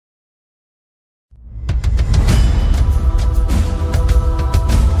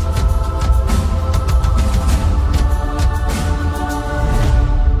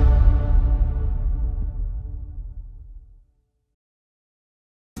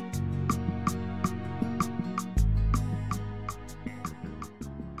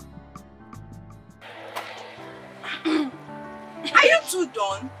you two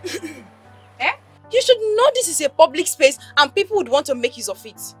done? Eh? You should know this is a public space and people would want to make use of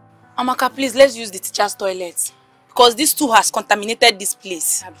it. Amaka, please, let's use the teacher's toilet. Because this too has contaminated this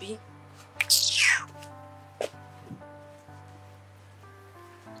place. Abi.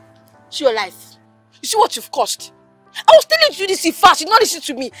 See your life. You see what you've caused? I was telling you this fast, you did not listen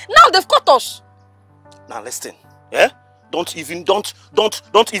to me. Now they've caught us. Now listen, yeah? Don't even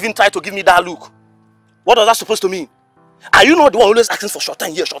try to give me that look. What was that supposed to mean? Are you not the one always asking for short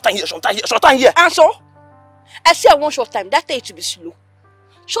time here, short time here, short time here, short time here? And so? I say I want short time. That time it should be slow.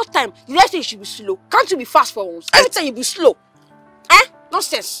 Short time, the next thing it should be slow. Can't you be fast for once? Every time you be slow. Eh?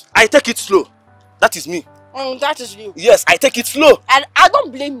 Nonsense. I take it slow. That is me. That is you. Yes, I take it slow. And I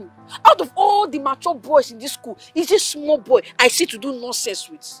don't blame you. Out of all the mature boys in this school, it's this small boy I see to do nonsense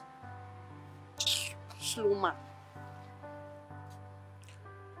with. Slow man.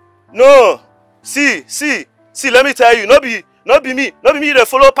 No. See, let me tell you, no be me the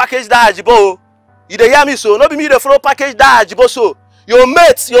follow package that ajibo. You dey hear me so? No be me the follow package that ajibo so. Your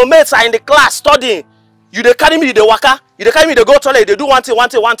mates are in the class studying. You dey carry me the waka. You dey carry me the go toilet. They do one thing.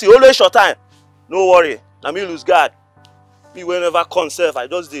 Always short time. No worry. Now me lose guard. Me whenever conserve, I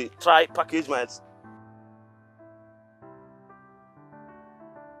just dey try package my.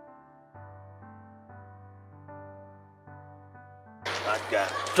 That guy.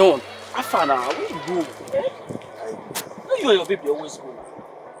 John, I found out. Where you go? Where you and your baby always go?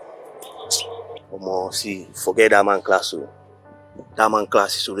 Omo, see, forget that man class. Oh. That man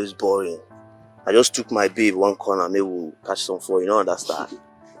class is always boring. I just took my babe one corner, maybe we'll catch some fun, you know understand? You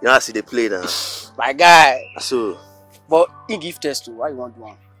know I see they play now. My guy. So. But he give test too. Why you want to do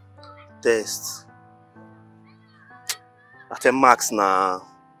one? Test. At 10 marks now.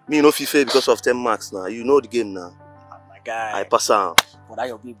 Me no FIFA because of 10 marks now. You know the game now. My guy. I pass out. But that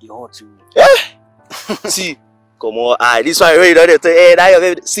your babe they hot too. Yeah. See, come on, this one already done it. Hey, that your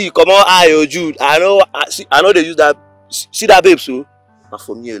babe. See, come on, oh Jude. I know they use that. See that babe, so. Not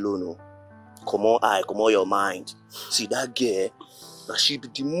for me alone, no. Come on, your mind. See that girl. Now she be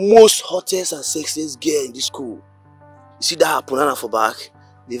the most hottest and sexiest girl in this school. You see that punana for back?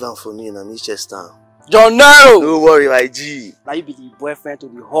 Leave her for me and I'm chest down. John, no! Don't worry, my G. Now you be the boyfriend to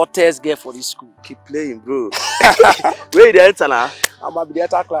the hottest girl for this school. Keep playing, bro. Where you the enter now? I'm at the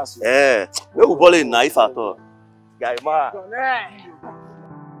enter class. Yeah. Where we balling now if at all? Guy, man.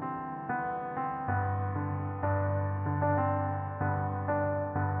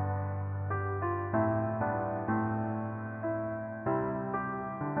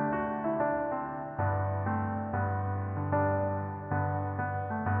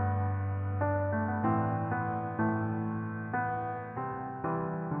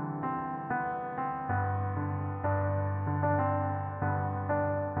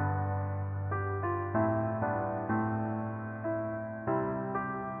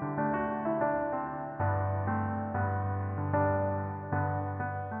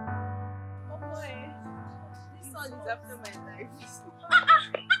 After my life.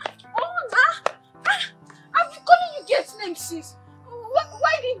 I've been calling you get name sis.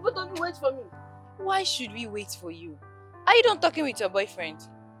 Why didn't both of you wait for me? Why should we wait for you? Are you done talking with your boyfriend?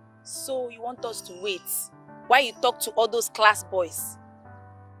 So you want us to wait while you talk to all those class boys?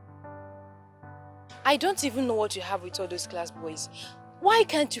 I don't even know what you have with all those class boys. Why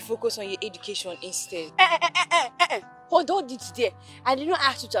can't you focus on your education instead? Hold it there. I did not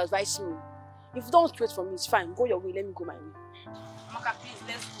ask you to advise me. If you don't wait for me, it's fine. Go your way, let me go my way. Amaka, please,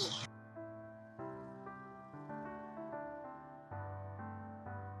 let's go.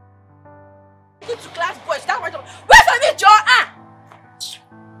 Get to class boys, that right. Wait for me, John!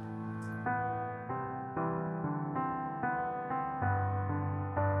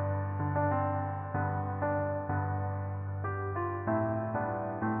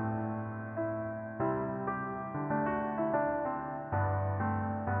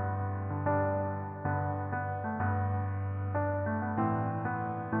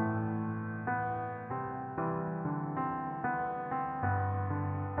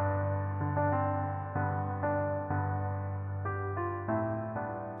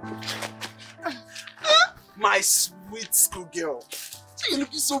 My sweet school girl. You're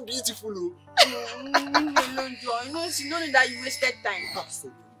looking so beautiful. No, John. You know that you wasted time.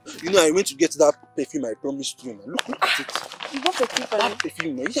 You know, I went to get that perfume I promised you. Look at it. You want perfume for that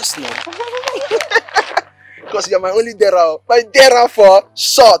perfume? Yes, no. Because you're my only dera. My dera for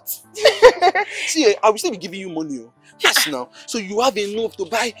short. See, I will still be giving you money. Yes, now. So you have enough to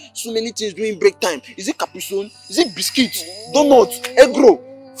buy so many things during break time. Is it capuchon? Is it biscuits? Donuts? Egg roll?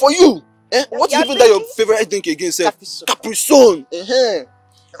 For you. Eh? What is even that your favorite drink again, sir? Capuchon.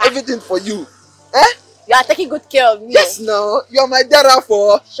 Everything for you. Eh? You are taking good care of me. Yes, no. You're my Dera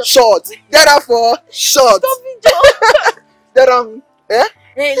for short. Dera for short. Stop it, Joe. Dera, eh?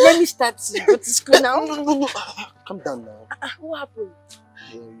 Hey, let me start to go to school now. No. Calm down now. What happened?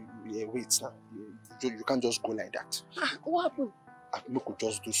 Yeah, wait now. You can't just go like that. What happened? We could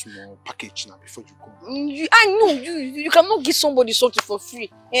just do small package now before you go. I know you cannot give somebody something for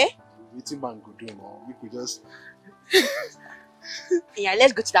free. Eh? Waiting man go do now. We could just. Yeah,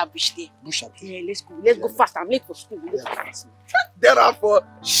 let's go to that bush there. Bush up. Yeah, let's go. Let's go fast. I'm late for school. Dera for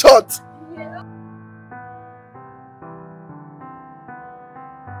short. Yeah.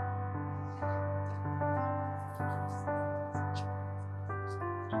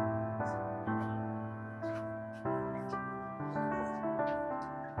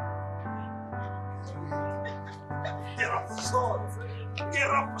 Get up, short. Get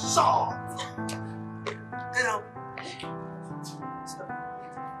up.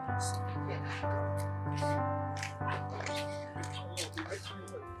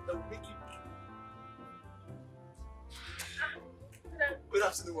 Good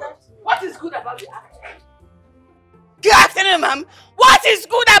afternoon, ma'am. What is good about the afternoon? Good afternoon, ma'am. What is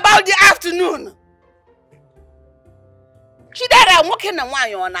good about the afternoon? Chidera, walking the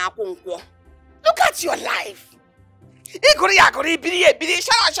wine on our Look at your life.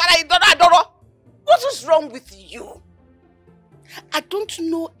 What is wrong with you? I don't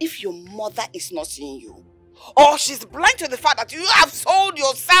know if your mother is not seeing you, or she's blind to the fact that you have sold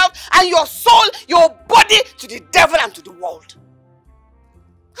yourself and your soul, your body to the devil and to the world.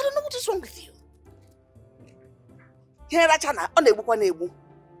 I don't know what is wrong with you.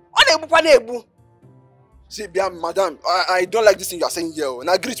 See, madam, I don't like this thing you are saying here. And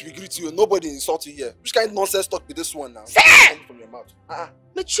I greet you. Nobody insult you here. Which kind of nonsense talk with this one now? Say! Coming from your mouth.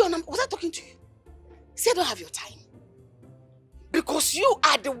 Was I talking to you? Say I don't have your time. Because you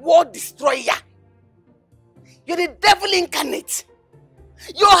are the world destroyer. You're the devil incarnate.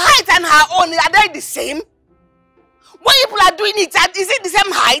 Your height and her own, are they the same? When people are doing it, is it the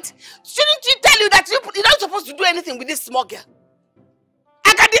same height? Shouldn't you tell you that you're not supposed to do anything with this small girl?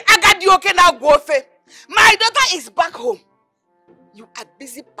 I got you okay now, Gofe. My daughter is back home. You are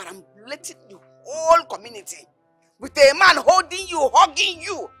busy perambulating the whole community with a man holding you, hugging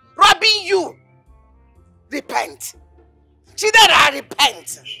you, robbing you. Repent. Chidera,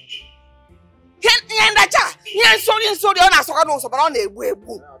 repent. Talk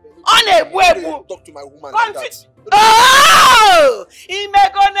to my woman like that. Oh!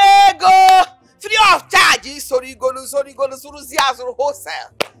 Imegonego! Free of charge.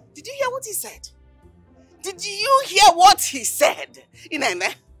 Did you hear what he said? Did you hear what he said?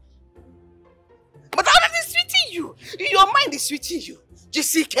 Inene? But all of is sweeting you. Your mind is sweeting you.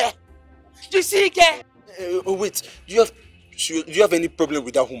 Jessica. Wait. Do you have any problem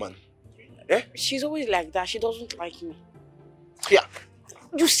with that woman? Eh? She's always like that. She doesn't like me. Yeah.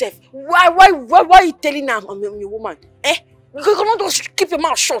 Yusuf, why are you telling her I'm a woman? Eh? You cannot just keep your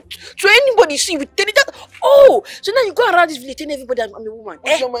mouth shut. So anybody see you tell it that. Oh, so now you go around this village telling everybody I'm a woman.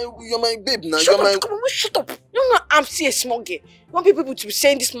 Eh? You're my babe now. Shut up! Come on, shut up! You know I'm still a small girl. You want people to be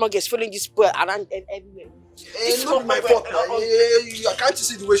saying this small girl is following this boy around and everywhere. It's not my fault. Can't you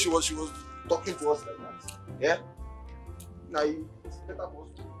see the way she was talking to us like that? Yeah. Now you better boss.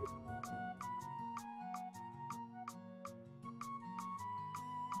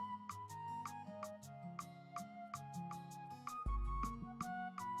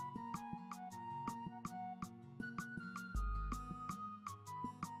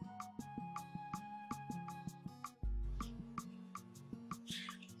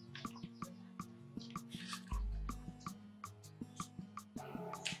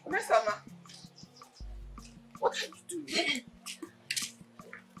 Mama, what are you doing?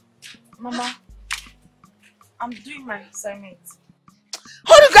 Mama, I'm doing my assignment.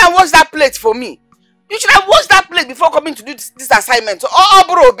 How do you go and wash that plate for me? You should have washed that plate before coming to do this assignment. Oh,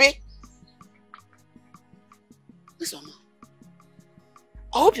 bro, babe. Listen, Mama.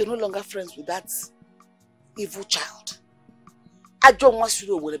 I hope you're no longer friends with that evil child. I don't want you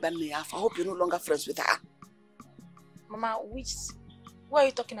to worry about me. I hope you're no longer friends with her. Mama, what are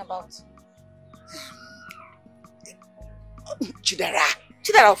you talking about? Chidera.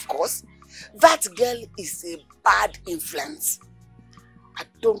 Chidera, of course. That girl is a bad influence. I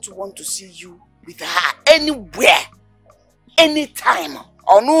don't want to see you with her anywhere, anytime.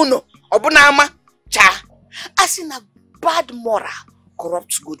 Or no, Obunama, cha. As in a bad moral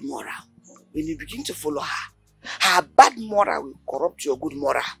corrupts good moral. When you begin to follow her, her bad moral will corrupt your good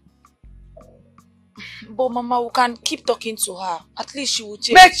moral. But Mama, we can keep talking to her. At least she will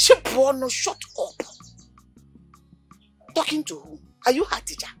change. Make she no shut up. Talking to who? Are you her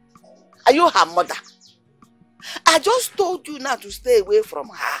teacher? Are you her mother? I just told you now to stay away from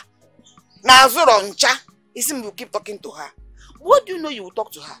her. Now, Zoroncha, it seems you keep talking to her. What do you know you will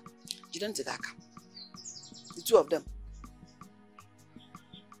talk to her? You don't take her. The two of them.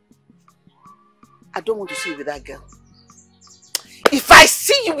 I don't want to see you with that girl. If I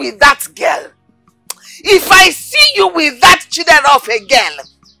see you with that girl, if I see you with that Chidera of a girl,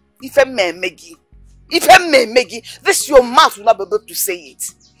 if I may Meggie, this your mouth will not be able to say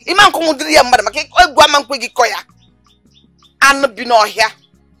it. Iman kumudriya madam, okay? Go man kwegi koya. And be no here.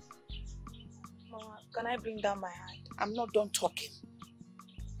 Mama, can I bring down my hand? I'm not done talking.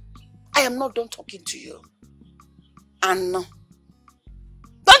 I am not done talking to you. And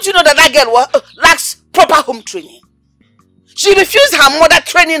don't you know that that girl lacks proper home training? She refused her mother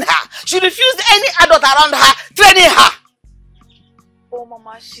training her. She refused any adult around her training her. Oh,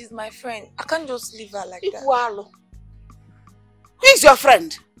 Mama, she's my friend. I can't just leave her like that. Who is your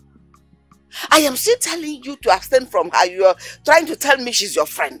friend? I am still telling you to abstain from her. You are trying to tell me she's your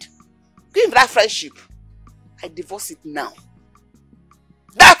friend. Give that friendship. I divorce it now.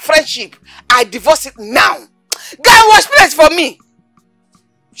 That friendship, I divorce it now. Go and wash place for me.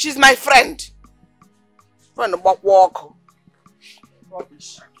 She's my friend. Run about walk.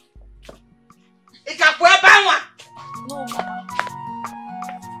 Rubbish. No,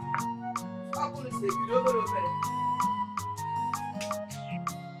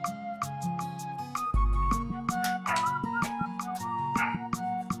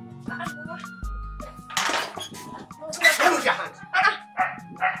 Mama. Remove your hand.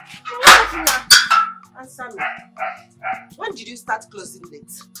 Answer me. When did you start closing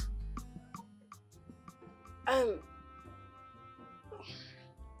late?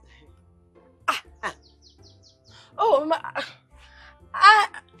 Oh, Mama.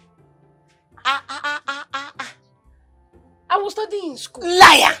 I was studying in school.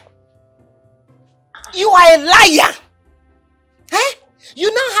 Liar! You are a liar! Eh?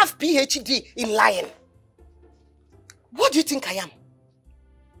 You now have PhD in lying. What do you think I am?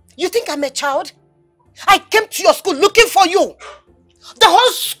 You think I'm a child? I came to your school looking for you. The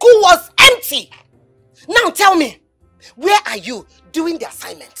whole school was empty. Now tell me, where are you doing the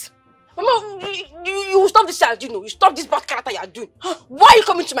assignment? Mama, you stop this, you stop this bad character you are doing. Why are you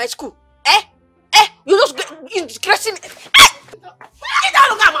coming to my school? You just disgracing.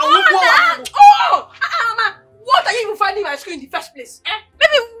 Mama, what are you even finding in my school in the first place?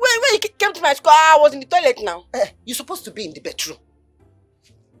 Maybe when you came to my school, I was in the toilet now. You're supposed to be in the bedroom.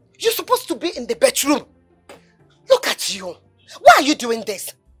 You're supposed to be in the bedroom. Look at you. Why are you doing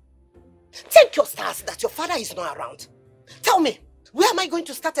this? Thank your stars that your father is not around. Tell me, where am I going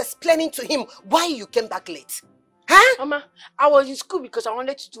to start explaining to him why you came back late? Huh? Mama, I was in school because I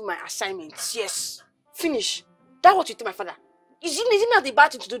wanted to do my assignments. Yes. Finish. That's what you tell my father. Is it not the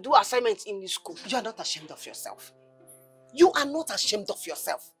bad thing to do assignments in the school? You are not ashamed of yourself. You are not ashamed of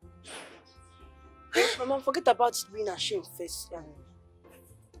yourself. Mama, forget about being ashamed first.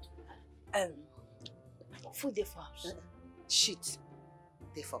 Food there for house. Shit.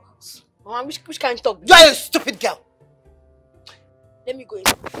 There for house. Mama, which kind of talk? You are a stupid girl. Let me go in.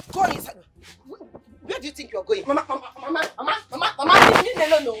 Go inside. Where do you think you are going? Mama, leave me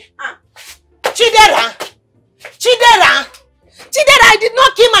alone. Chidera! I did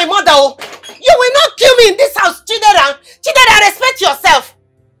not kill my mother. Oh. You will not kill me in this house, Chidera. Chidera, respect yourself.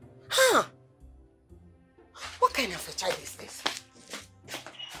 Huh? What kind of a child is this?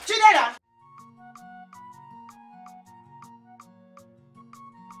 Chidera!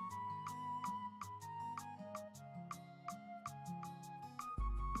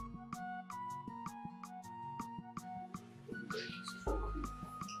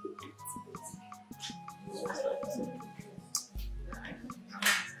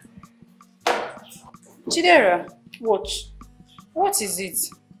 Chidera, what is it?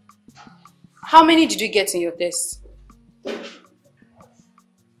 How many did you get in your test?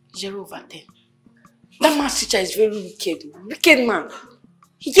 0 over 10. That math teacher is very wicked. Wicked man.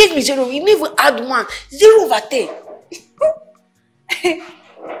 He gave me 0. He never add 1. 0 over 10.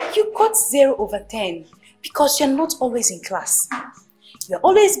 You got 0 over 10 because you're not always in class. You're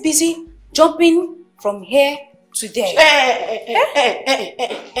always busy jumping from here to there.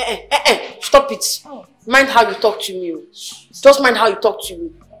 Stop it. Oh. Mind how you talk to me. Just mind how you talk to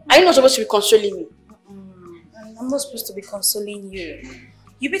me. Are you not supposed to be consoling me? I'm not supposed to be consoling you.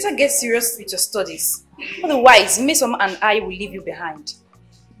 You better get serious with your studies. Otherwise, Mason and I will leave you behind.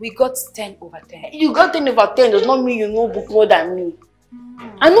 We got 10 over 10. You got 10 over 10 does not mean you know book more than me.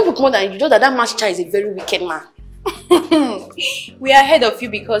 I know book more than you. Just that math child is a very wicked man. We are ahead of you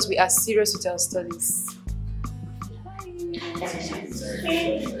because we are serious with our studies.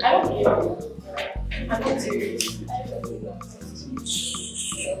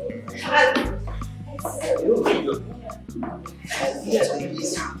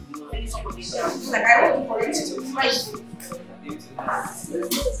 Like I want for it to fight.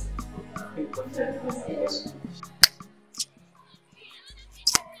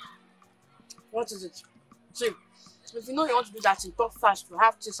 What is it? See, if you know you want to do that thing, talk fast to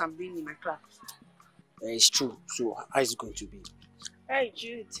have things I'm doing in my class. It's true. So how is it going to be? Hey,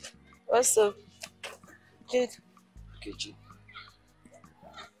 Jude. What's up? Jude. Okay, G.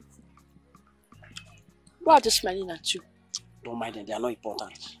 Why are they smiling at you? Don't mind them, they are not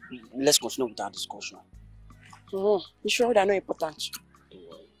important. Let's continue with our discussion. You sure they're not important?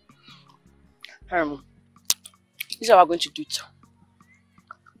 This is how we're going to do it.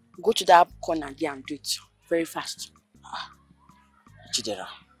 Go to that corner there and do it very fast. Chidera,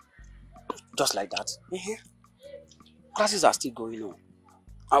 just like that? Classes are still going on.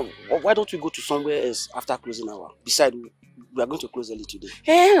 Why don't we go to somewhere else after closing hour? Besides, we are going to close early today.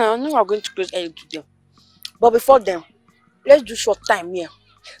 I know we're going to close early today. But before then, let's do short time here.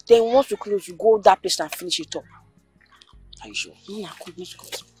 Then once we close, we go that place and finish it up. Are you sure? Yeah, let's go.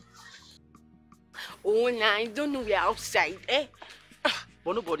 Oh, nah, I don't know we're outside, eh?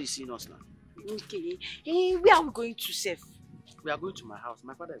 But nobody's seeing us now. Okay. Where are we going to, Seth? We are going to my house.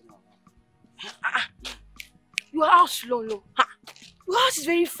 My father is not around. Your house, Lolo. Your house is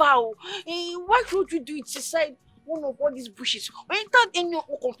very far. Why don't we do it inside one of all these bushes? Or enter any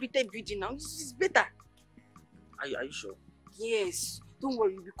completed building now. This is better. Are you sure? Yes. Don't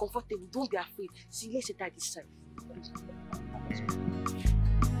worry, you'll be comfortable. Don't be afraid. See, let's enter this side.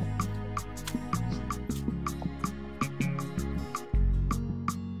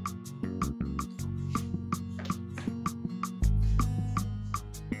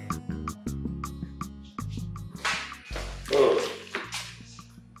 Oh,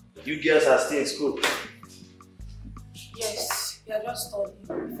 you girls are still in school? Yes, we are just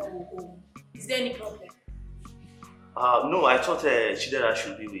studying before we go. Is there any problem? No, I thought Chidera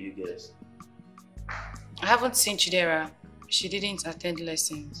should be with you guys. I haven't seen Chidera. She didn't attend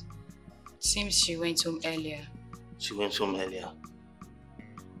lessons. Seems she went home earlier. She went home earlier.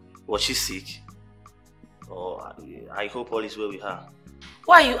 Was she sick? Oh, I hope all is well with her.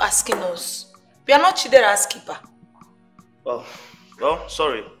 Why are you asking us? We are not Chidera's keeper. Oh, well,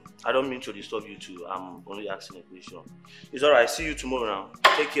 sorry. I don't mean to disturb you too. I'm only asking a question. It's alright. See you tomorrow now.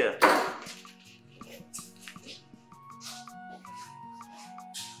 Take care.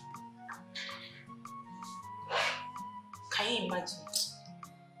 Can you imagine?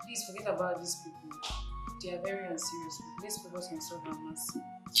 Please forget about these people. They are very unserious people. Let's focus on solve our mass.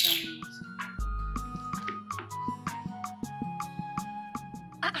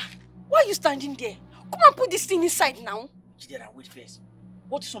 Why are you standing there? Come and put this thing inside now. Chidera, wait first.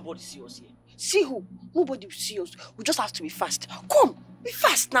 What if somebody see us here? See who? Nobody will see us. We just have to be fast. Come, be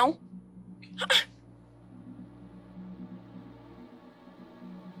fast now.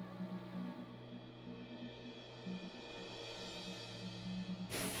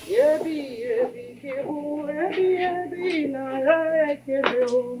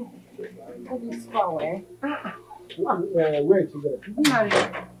 Where is she?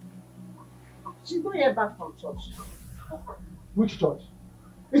 She's not yet back from church. Which church?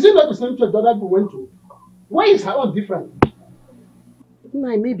 Is it not the same church that other people went to? Why is her own different?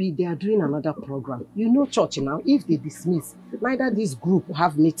 Maybe they are doing another program. You know church now, if they dismiss, neither this group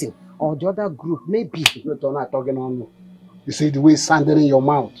have meeting or the other group, maybe. You're not talking on you. You see the way it's sounding in your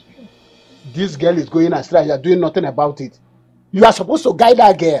mouth. This girl is going astray, you're doing nothing about it. You are supposed to guide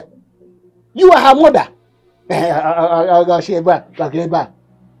that girl. You are her mother.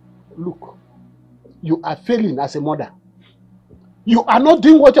 Look, you are failing as a mother. You are not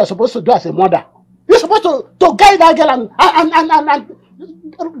doing what you're supposed to do as a mother. You're supposed to guide that girl and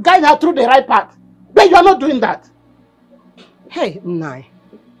guide her through the right path. But you are not doing that. Hey, Nai.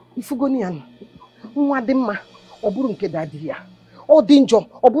 Ifugonian. Mwadima. Oburu nke daddy ya. Odinjo.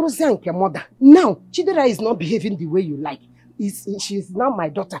 Oburu nke mother. Now, Chidera is not behaving the way you like. She is now my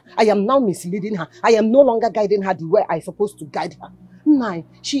daughter. I am now misleading her. I am no longer guiding her the way I supposed to guide her. Nai,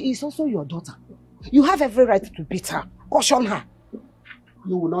 she is also your daughter. You have every right to beat her. Caution her.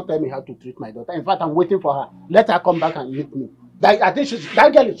 You will not tell me how to treat my daughter. In fact, I'm waiting for her. Let her come back and meet me. I think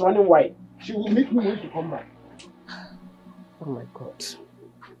that girl is running wild. She will meet me when she comes back. Oh my God.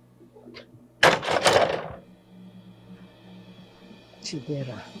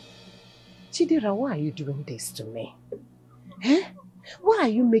 Chidera, why are you doing this to me? Eh? Why are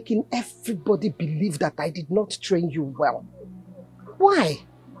you making everybody believe that I did not train you well? Why?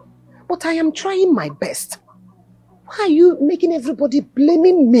 But I am trying my best. Why are you making everybody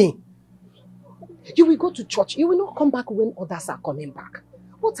blaming me? You will go to church. You will not come back when others are coming back.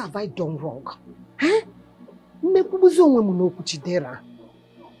 What have I done wrong? Huh?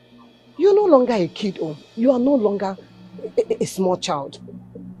 You're no longer a kid. Oh. You are no longer a small child.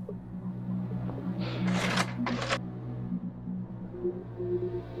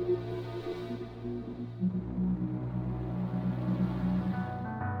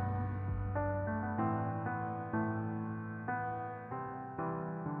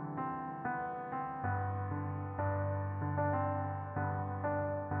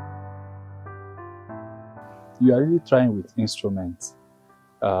 You are really trying with instruments.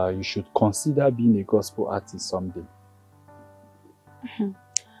 You should consider being a gospel artist someday.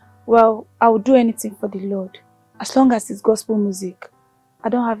 Well, I will do anything for the Lord. As long as it's gospel music, I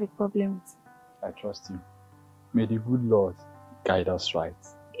don't have a problem with it. I trust you. May the good Lord guide us right.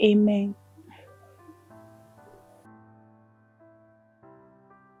 Amen.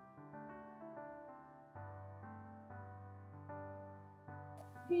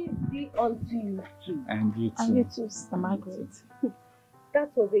 Peace be unto you too. And you too. And you too, Sister Margaret.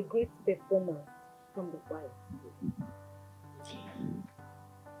 That was a great performance from the choir.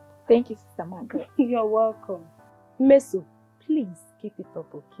 Thank you, Sister Margaret. You're welcome. Meso, please keep it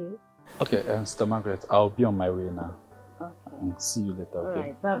up, okay? Okay, Sister Margaret, I'll be on my way now. Okay. See you later, okay?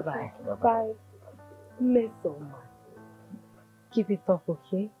 Alright, bye-bye. Bye. Meso, keep it up,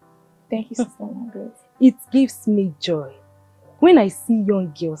 okay? Thank you, Sister Margaret. It gives me joy when I see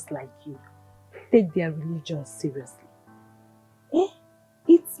young girls like you take their religion seriously.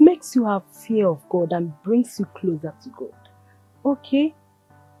 It makes you have fear of God and brings you closer to God. Okay?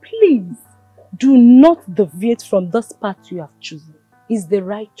 Please, do not deviate from this path you have chosen. It's the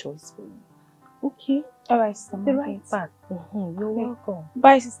right choice for you. Okay? Alright, Sister The Margaret. right path. You're welcome.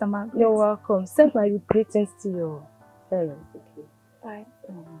 Bye, Sister Margaret. You're welcome. Send my greetings to your parents, okay? Bye.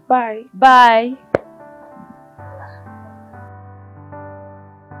 Bye. Bye.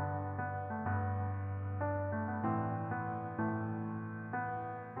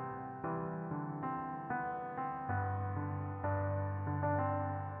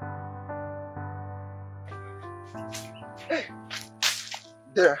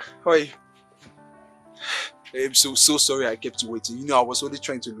 There, how are you? I'm so sorry I kept you waiting. You know, I was only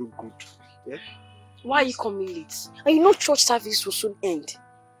trying to look good. Yeah? Why are you coming late? And you know church service will soon end.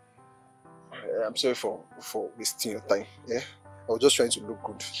 I'm sorry for wasting your time. Yeah? I was just trying to look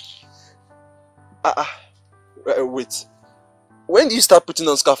good. Wait. When do you start putting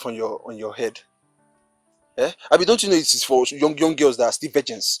on scarf on your head? Eh? I mean, don't you know it is for young girls that are still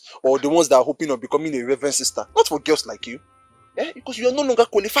virgins, or the ones that are hoping of becoming a reverend sister? Not for girls like you. Eh? Because you are no longer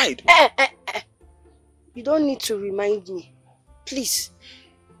qualified. You don't need to remind me. Please.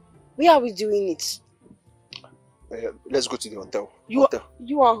 Where are we doing it? Let's go to the hotel.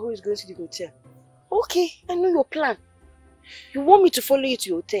 You are who is going to the hotel? Okay, I know your plan. You want me to follow you to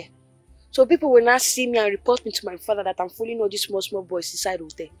your hotel? So people will not see me and report me to my father that I'm following all these small boys inside the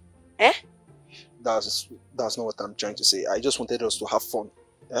hotel. Eh? That's not what I'm trying to say. I just wanted us to have fun.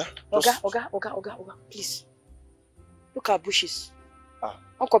 Eh? Oga, please. Look at bushes.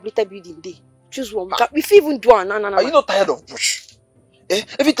 Uncompleted building day. Choose one. We feel even do one. Are you not tired of bush? Eh?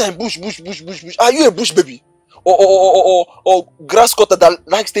 Every time bush. Are you a bush baby? Or grass cutter that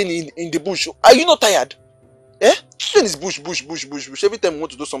likes staying in the bush? Are you not tired? Eh? Then it's bush. Every time you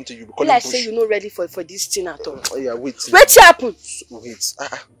want to do something, you be calling bush. Like say you're not ready for this thing at all. Oh yeah, wait. What's happened? Wait.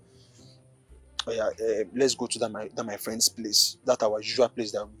 Oh yeah, let's go to that my friend's place. That our usual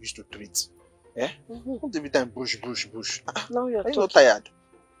place that we used to treat. Eh? Not every time bush. Now you're Are you not tired?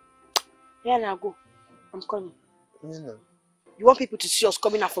 Yeah, now go. I'm coming. Yeah. You want people to see us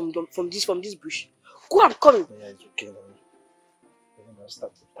coming out from this bush? Go, I'm coming. Yeah, it's okay.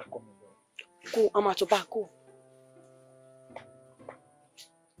 Start coming. Go, I'm at your back. Go.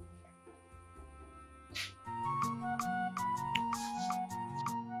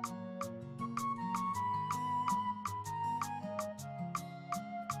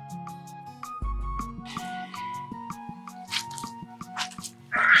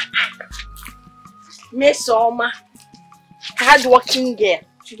 Miss Oma, hard-working girl.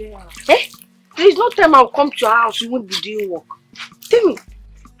 Eh? There is no time I'll come to your house, you won't be doing work. Tell me,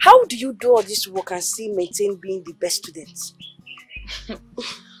 how do you do all this work and still maintain being the best student?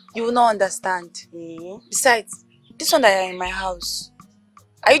 You will not understand. Besides, this one that you're in my house,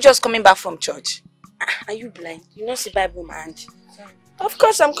 are you just coming back from church? Are you blind? You don't see Bible in my hand. Of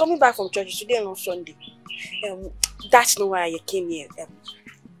course, I'm coming back from church today and on Sunday. That's not why I came here.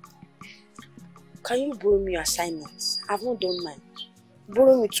 Can you borrow me your assignments? I've not done mine.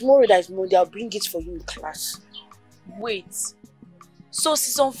 Borrow me tomorrow. That is Monday. I'll bring it for you in class. Wait. So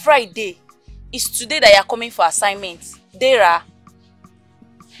since on Friday, It's today that you're coming for assignment. Dera.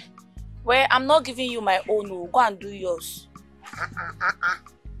 Well, I'm not giving you my own. No. Go and do yours.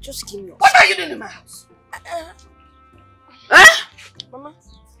 Just give me yours. What are you doing in my house? Mama,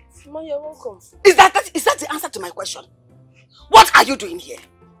 you're welcome. Is that the answer to my question? What are you doing here?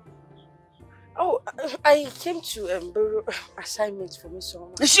 Oh, I came to borrow assignments for Miss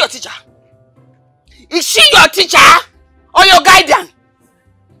Oma. Is she your teacher? Is she your teacher or your guardian?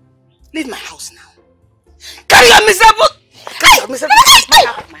 Leave my house now. Carry your miserable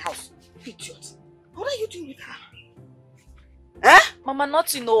out of my house. Idiot. What are you doing with her? Mama,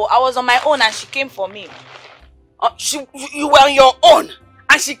 nothing. No, I was on my own and she came for me. You were on your own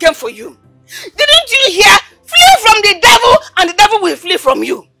and she came for you. Didn't you hear? Flee from the devil and the devil will flee from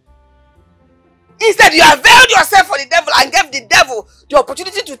you. Instead, you availed yourself for the devil and gave the devil the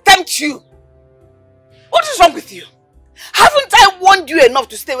opportunity to tempt you. What is wrong with you? Haven't I warned you enough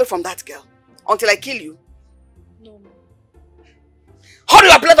to stay away from that girl until I kill you? No. Hurry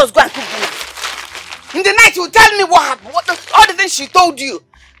up, let us go and cook dinner. In the night, you will tell me what happened, all the things she told you,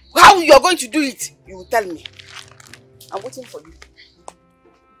 how you are going to do it. You will tell me. I'm waiting for you.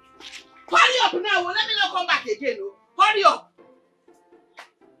 Hurry up now, let me not come back again. Oh. Hurry up.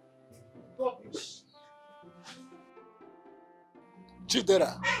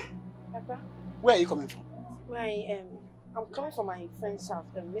 Chidera, Papa, where are you coming from? where I am. I'm coming from my friend's house,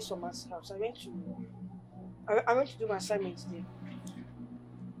 Miss Oma's house. I went to do my assignments there.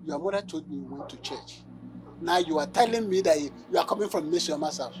 Your mother told me you went to church. Now you are telling me that you are coming from Miss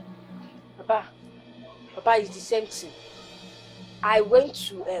Oma's house. Papa, it's the same thing. I went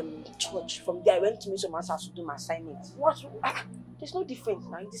to church. From there, I went to Miss Oma's house to do my assignments. There's no difference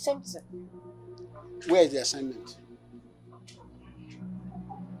now. It's the same thing. Where is the assignment?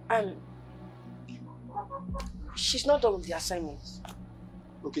 She's not done with the assignments.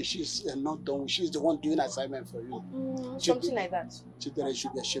 Okay, she's not done. She's the one doing assignment for you. Something like that. Chidera, you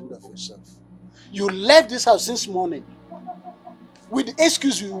should be ashamed of yourself. You left this house since morning. With the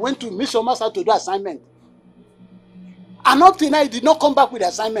excuse you went to Miss Oma's house to do assignment. And up to now, you did not come back with the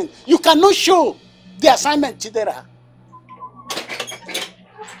assignment. You cannot show the assignment, Chidera.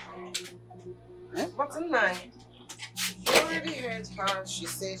 But Nai, you already heard her. She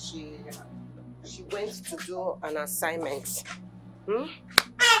said she went to do an assignment.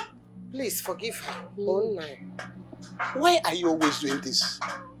 Please forgive her. Oh, Nai. Why are you always doing this?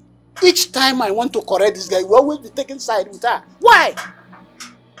 Each time I want to correct this guy, you always be taking side with her. Why?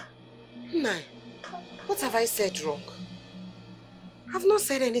 Nai, what have I said wrong? I've not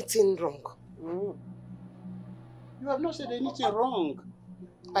said anything wrong. You have not said anything wrong.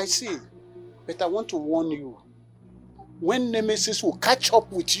 I see. But I want to warn you. When Nemesis will catch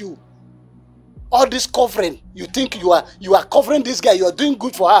up with you, all this covering, you think you are covering this guy, you are doing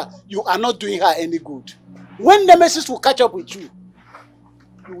good for her, you are not doing her any good. When Nemesis will catch up with you,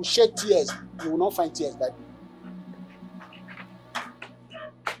 you will shed tears. You will not find tears that day.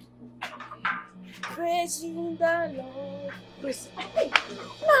 Praising the Lord. Crazy.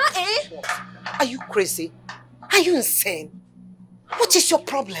 Are you crazy? Are you insane? What is your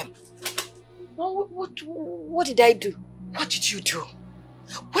problem? What did I do? What did you do?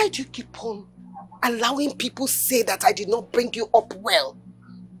 Why do you keep on allowing people say that I did not bring you up well?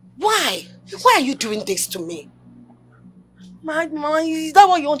 Why? Why are you doing this to me? Man, is that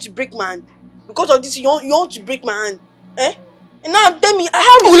why you want to break my hand? Because of this, you want to break my hand? Eh? And now tell me,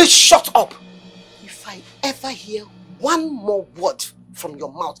 how will you shut up? If I ever hear one more word from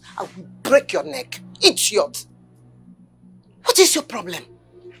your mouth, I will break your neck. Idiot! What is your problem?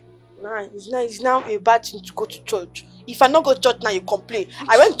 Nah, it's now a bad thing to go to church. If I not go to church now, you complain.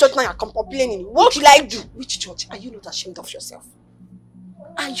 I went to church now, you're complaining. What will I do? Which church? Are you not ashamed of yourself?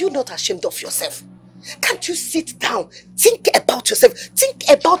 Are you not ashamed of yourself? Can't you sit down? Think about yourself. Think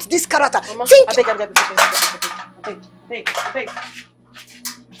about this character. Mama, think. I beg.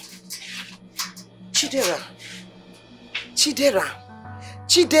 Chidera.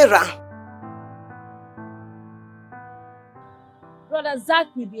 Brother Zach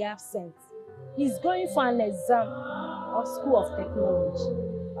will be absent. He's going for an exam of School of Technology.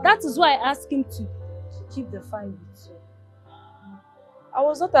 That is why I asked him to keep the file with you. I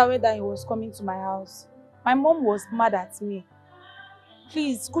was not aware that he was coming to my house. My mom was mad at me.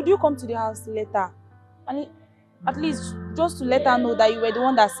 Please, could you come to the house later? And at least just to let her know that you were the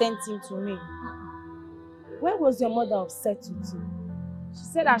one that sent him to me. When was your mother upset with you? She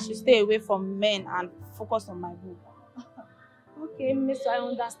said I should stay away from men and focus on my book. Okay, miss, I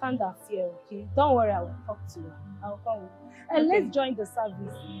understand that fear, okay? Don't worry, I will talk to you. I will come with you. And let's join the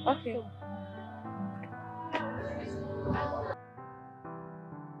service. Okay.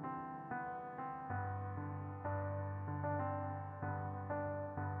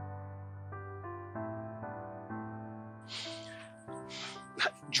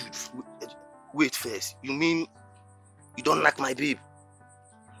 Jude, wait first. You mean you don't like my babe?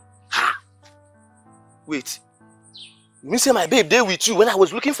 Ha! Wait. You mean say my babe there with you when I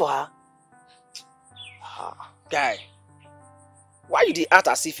was looking for her? Ah, guy, why you dey act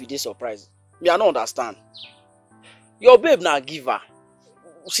as if you dey surprised? Me, I don't understand. Your babe na giver.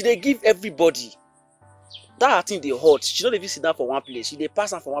 She dey give everybody. That thing dey hot. She don't even sit down for one place. She dey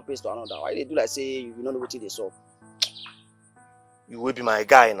pass am from one place to another. Why they do like say you don't know what they solve? You will be my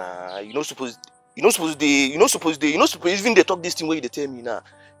guy now. You not supposed even they talk this thing where you tell me now.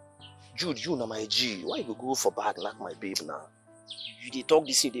 Jude, you na my G. Why you go for bag like my babe now? You dey talk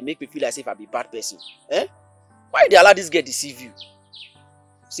this thing, they make me feel as if I be bad person. Eh? Why they allow this girl deceive you?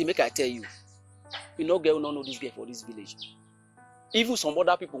 See, make I tell you. You know girl don't know this girl for this village. Even some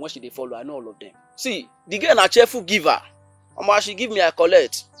other people when she they follow, I know all of them. See, the girl na cheerful giver. She give me, I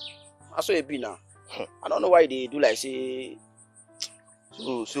collect. That's what it be now. I don't know why they do like say.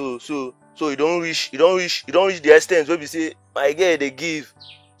 So you don't reach the extent where we say my girl they give.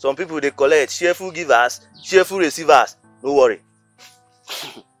 Some people they collect, cheerful givers, cheerful receivers. No worry.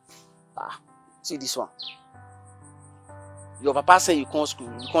 See this one. Your papa say you come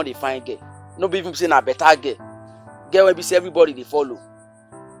school, you can't find girl. Nobody even say na better girl. Girl will be say everybody they follow.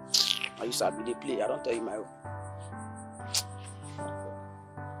 I used to be they play. I don't tell you my own.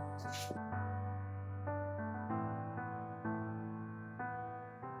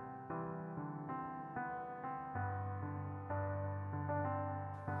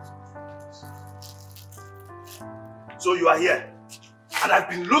 So you are here, and I've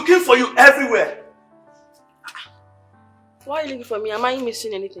been looking for you everywhere. Why are you looking for me? Am I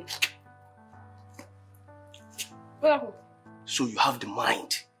missing anything? What happened? So you have the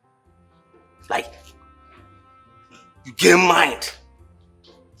mind. Like, you get mind.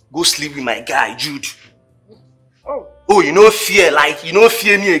 Go sleep with my guy, Jude. Oh, you no fear, like, you no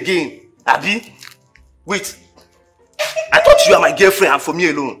fear me again. Abi? Wait. I thought you are my girlfriend and for me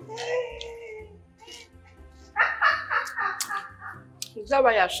alone. Is that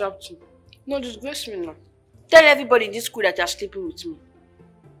why you're shocked? No, disgrace me now. Tell everybody in this school that you're sleeping with me.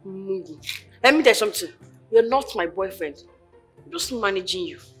 Mungu. Let me tell you something. You're not my boyfriend. I'm just managing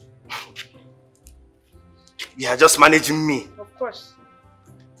you. You are just managing me. Of course.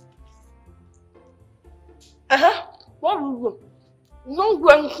 What will you do? Don't do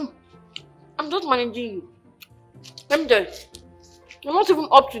anything. I'm just managing you. Let me tell you. You're not even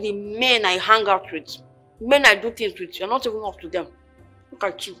up to the men I hang out with. Men I do things with. You're not even up to them. Look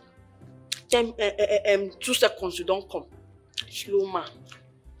at you. 2 seconds, you don't come. Slow man.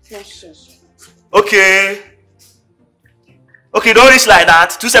 Nonsense. Okay, don't reach like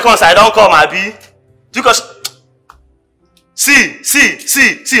that. 2 seconds, I don't come, Abi. Because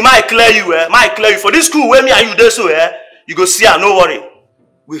see, might clear you, might clear you. For this school where me and you there so, you go see her, no worry.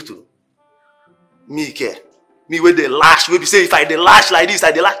 Wait to me care. Me with the lash, we be say if I the lash like this,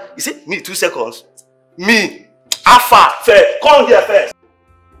 I the lash. You see, me 2 seconds. Me, how far? First, come here first.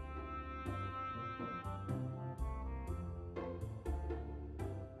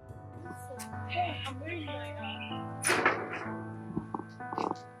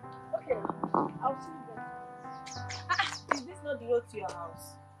 I'll see you then. Is this not the road to your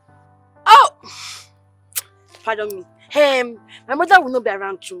house? Oh! Pardon me. My mother will not be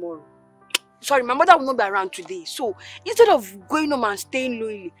around tomorrow. Sorry, my mother will not be around today. So, instead of going home and staying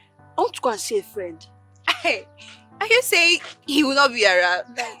lonely, I want to go and see a friend. Hey, are you saying he will not be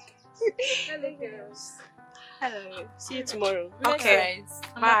around? Hello, girls. Hello. See you tomorrow. Okay.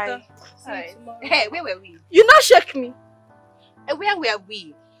 Bye. Bye. Hey, where were we? You not shake me. Where were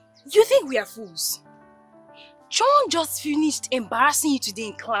we? You think we are fools? John just finished embarrassing you today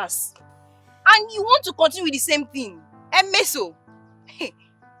in class. And you want to continue with the same thing? And Meso? Hey,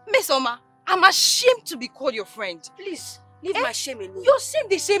 Mesoma, I'm ashamed to be called your friend. Please, leave my shame alone. Your shame,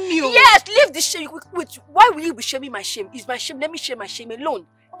 they shame me. Yes, leave the shame. Wait, why will you be shaming my shame? It's my shame. Let me share my shame alone.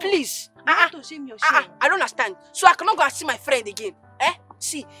 Please. I have to shame your shame. I don't understand. So I cannot go and see my friend again.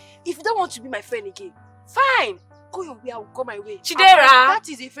 See, if you don't want to be my friend again, fine. Go your way, I will go my way. Chidera! That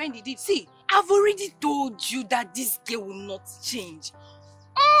is a friend indeed. See, I've already told you that this girl will not change.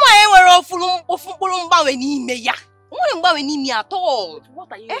 At all.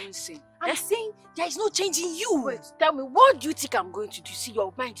 What are you even saying? I'm saying there is no change in you. Wait, tell me, what do you think I'm going to do? See,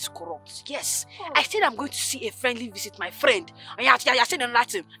 your mind is corrupt. Yes, I said I'm going to see a friendly visit my friend. And you're saying another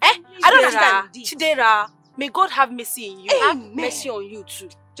thing. I don't understand. Chidera, may God have mercy in you. Have mercy on you too.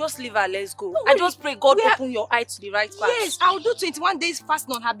 Just leave her, let's go. I just pray God open your eye to the right path. Yes, I'll do 21 days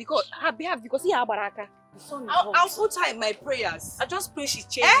fasting on her behalf because he has baraka. I'll put her in my prayers. I just pray she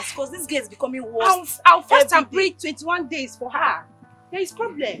changes because this girl is becoming worse. I'll fast and pray 21 days for her. There is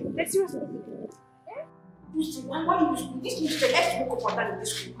problem. There's serious problem. Why do you school? This needs to let's make up for that in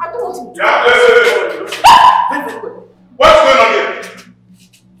this school. I don't want him to. Yeah, Very good. What's going on here?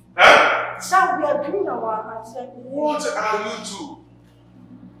 Huh? Sir, we are doing our assignment. What are you two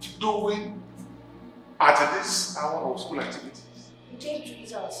doing at this hour of school activities? We came to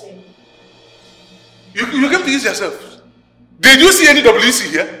ease ourselves. You came to ease yourself. Did you see any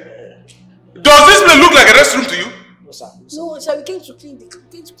WC here? Does this place look like a restroom to you? No, sir. No, sir, we came to clean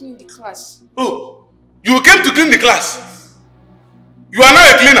the class. Oh, you came to clean the class. You are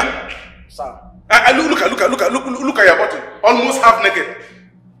now a cleaner. Sir. Look at your body, almost half naked.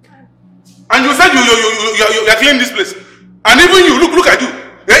 And you said you are cleaning this place. And even you, look at you.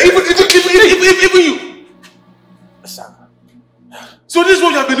 Even you. Sir. So this is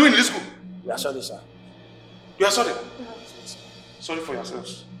what you have been doing in this school. We are sorry, sir. You are sorry. Sorry for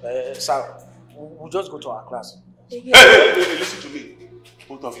yourselves. Sir, we'll just go to our class. Hey, listen to me.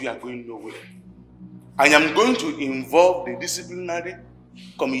 Both of you are going nowhere. I am going to involve the disciplinary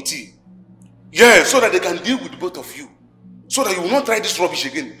committee. Yeah, so that they can deal with both of you. So that you will not try this rubbish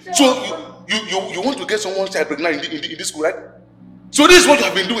again. So you want to get someone's child pregnant in this school, right? So this is what you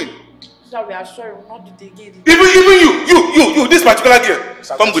have been doing. Sir, we are sorry, we will not do it again. Even you, this particular girl,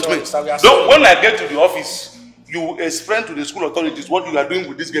 sir, come with me. Sir, When I get to the office, you explain to the school authorities what you are doing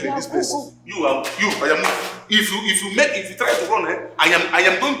with this girl in this place. If you try to run, I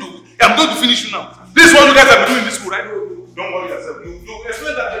am going to finish you now. This is what you guys have been doing in this school, right? Don't worry yourself. You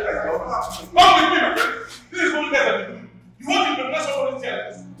explain that later in the office. Come with me, my friend. This is what you guys have been doing. You want to prepare somebody's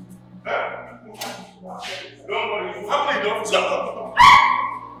child? Don't worry. You have to in the office. Come.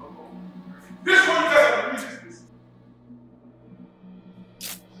 This is what you guys have been doing in this place.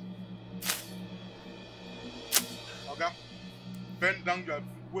 Okay? Bend down your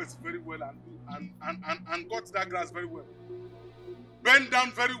waist very well and cut that grass very well. Bend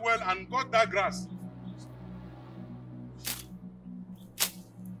down very well and cut that grass.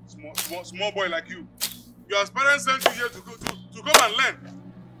 Small boy like you. Your parents sent you here to come and learn.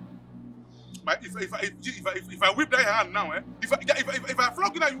 But if I whip that hand now, if I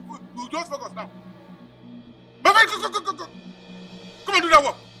flog you now, you just focus now. But go. Come and do that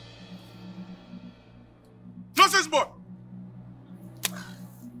work. Nonsense boy.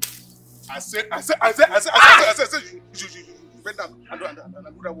 I said, you bend down and do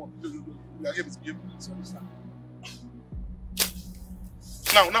that work. You are giving.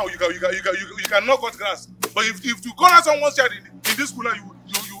 Now you cannot cut grass. But if you corner someone's child in this school, you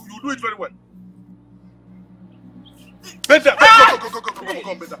do it very well. Bend down.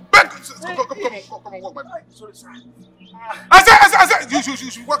 Come, bend down. Come and walk, my boy. Sorry, sir. I said, you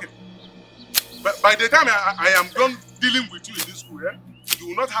should walk it. But by the time I am done dealing with you in this school, you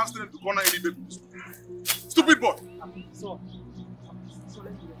will not have strength to corner any baby in this school. Stupid boy. So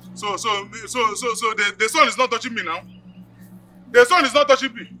the sun is not touching me now. The sun is not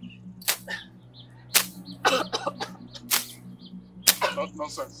touching me.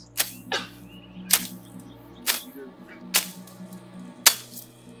 Nonsense.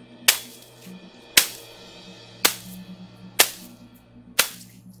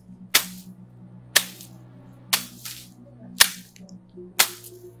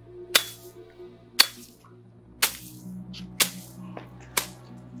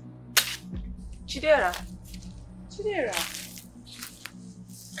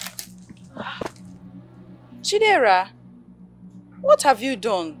 Chidera, what have you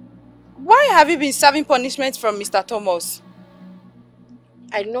done? Why have you been serving punishment from Mr. Thomas?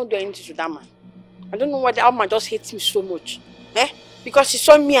 I did not do anything to that man. I don't know why that man just hates me so much. Because he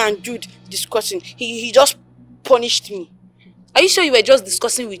saw me and Jude discussing. He just punished me. Are you sure you were just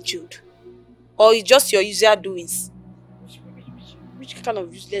discussing with Jude? Or it's just your usual doings? Which kind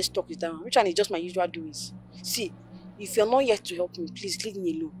of useless talk is that one? Which one is just my usual doings? See, if you're not here to help me, please leave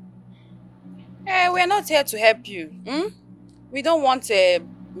me alone. We're not here to help you. We don't want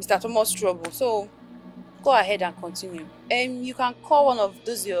Mr. Thomas trouble, so go ahead and continue. You can call one of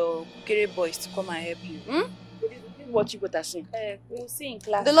those your Kere boys to come and help you. What you got to say? We'll see in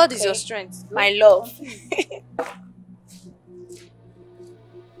class. The Lord is your strength. My love.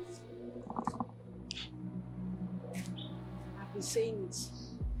 I've been saying it.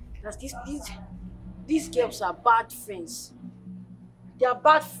 That these girls are bad friends. They are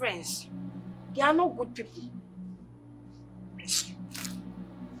bad friends. They are not good people.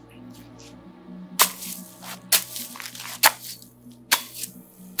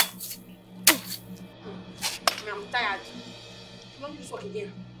 I'm tired. I don't do this work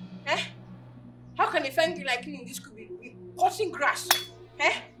again. How can a family like me in this could be cutting grass?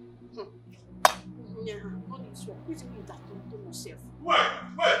 Yeah, not this work. Please leave that to yourself. Wait,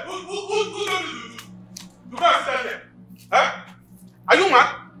 who's going to go and sit there? Huh? Are you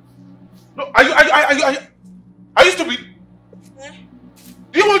mad? No, are you stupid? Eh?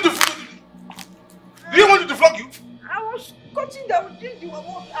 Do you want me to flog you? I was cutting down doing the work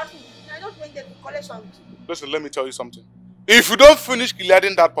asking. I just went there to collect something. Listen, let me tell you something. If you don't finish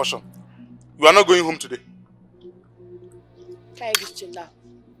clearing that portion, you are not going home today. Carry this thing down.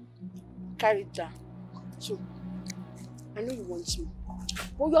 Carry it down. So, I know you want me.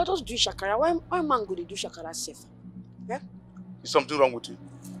 But you are just doing shakara. Why man go to do shakara safe? Yeah? Is something wrong with you?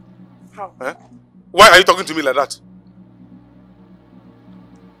 How? Eh? Why are you talking to me like that?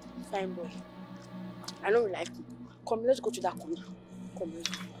 Fine boy. I know you like me. Come, let's go to that corner. Come, let's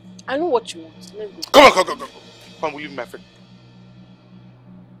go. I know what you want. Let's go. Come on. Come, will leave my friend.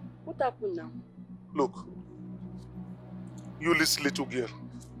 What happened now? Look, you little girl.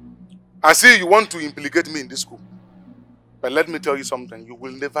 I see you want to implicate me in this school. But let me tell you something. You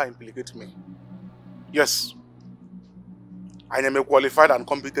will never implicate me. Yes. I am a qualified and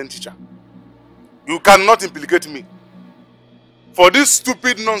competent teacher. You cannot implicate me. For this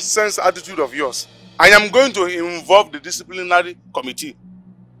stupid nonsense attitude of yours, I am going to involve the disciplinary committee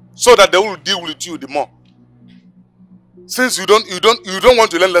so that they will deal with you the more. Since you don't want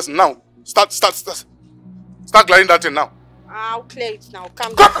to learn lesson now, start clearing that thing now. I'll clear it now.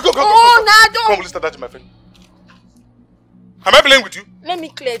 Come. Go. Oh, no, don't. Come, let's start that, my friend. Am I playing with you? Let me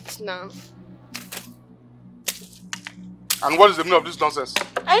clear it now. And what is the meaning of this nonsense?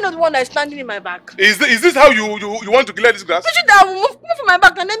 Are you not the one that is standing in my back? Is this how you want to clear this grass? Push it down, move from my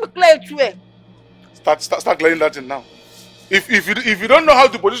back and let me clear it too. Start clearing that thing now. If you don't know how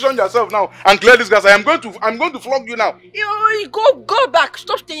to position yourself now and clear this grass, I'm going to flog you now. You go back.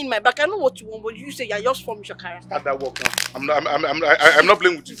 Stop staying in my back. I know what you want, but you say you're just from Shakara. Start that work now. I'm not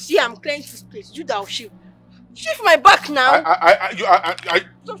playing with you. See, I'm clearing this place. You that shift. Shift my back now. You are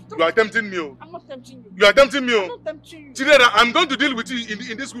tempting me. I'm not tempting you. You are tempting me. I'm not tempting you. Chidera, I'm going to deal with you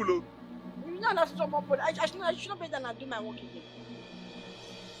in this school. You know that's someone, but I should not be done and do my work again.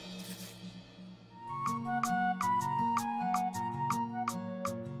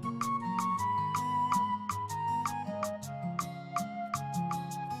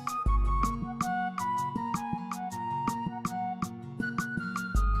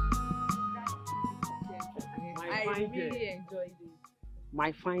 I really enjoyed it.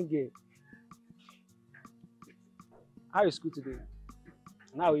 My fine girl. How is school today?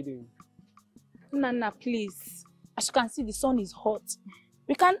 And how are you doing? Nana, please. As you can see, the sun is hot.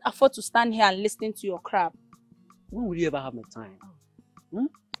 We can't afford to stand here and listen to your crap. When will you ever have my time?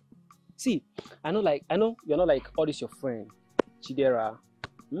 See, I know you're not like all this your friend, Chidera.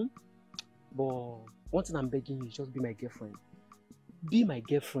 But one thing I'm begging you is just be my girlfriend. Be my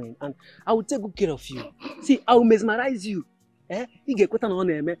girlfriend and I will take good care of you. See, I will mesmerize you. You get caught on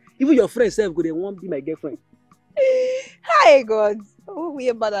there, man. Even your friends self go, they won't be my girlfriend. Hi God. Who we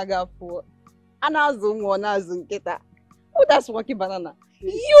about to for? Who that's walking banana?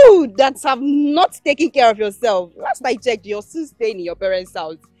 You that have not taken care of yourself. Last I checked, you're still staying in your parents'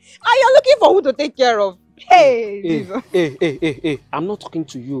 house. And you're looking for who to take care of. Hey, I'm not talking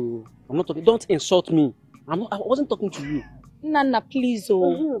to you. I'm not talking. Don't insult me. I wasn't talking to you. Nana, please,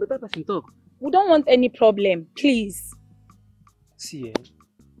 the better person talk. We don't want any problem, please. See,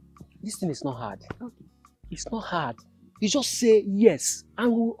 this thing is not hard. It's not hard. You just say yes,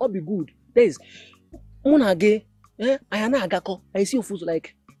 and we'll all be good. There is Monage, Ayana Agako. I see your food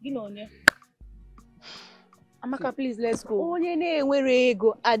like. You know, Amaka, please, let's go.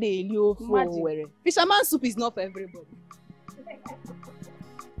 Fisherman soup is not for everybody.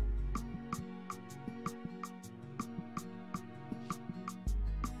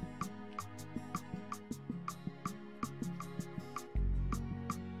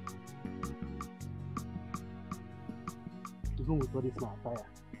 Even with all this my fire.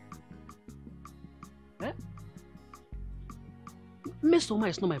 Mesoma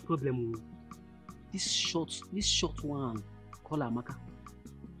is not my problem. This short one, call Amaka.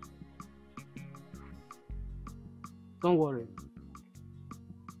 Don't worry.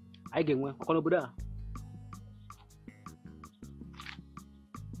 I get one. Call Buddha.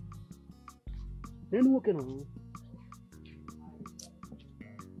 Then what can I do?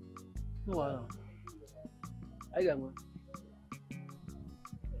 Wow. I got one.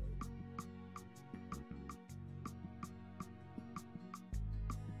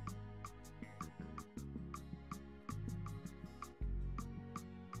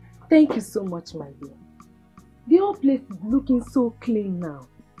 Thank you so much, my dear. The whole place is looking so clean now.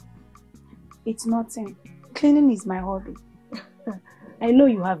 It's nothing. Cleaning is my hobby. I know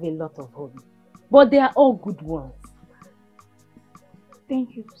you have a lot of hobbies, but they are all good ones.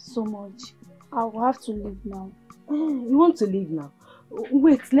 Thank you so much. I will have to leave now. You want to leave now?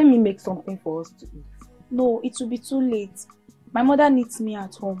 Wait, let me make something for us to eat. No, it will be too late. My mother needs me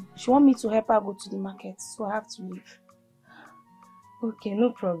at home. She wants me to help her go to the market, so I have to leave. Okay, no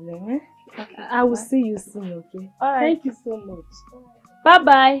problem. Okay, I will see you soon, okay? All right. Thank you so much.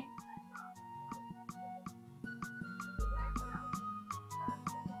 Bye-bye.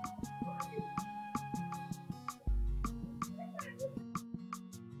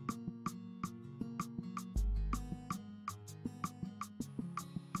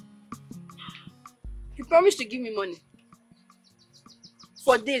 You promised to give me money.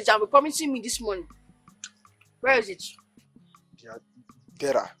 For days, you were promising me this money. Where is it? Yeah,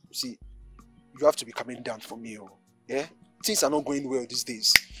 Dera, see, you have to be coming down for me, yeah? Things are not going well these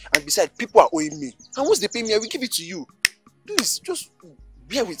days. And besides, people are owing me. And once they pay me, I will give it to you. Please, just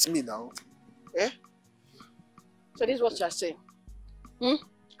bear with me now. Eh? So this is what you are saying?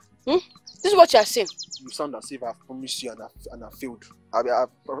 This is what you are saying? You sound as if I've promised you and I failed.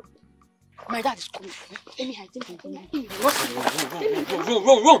 My dad is coming. Let me hide.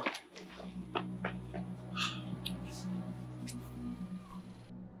 Run!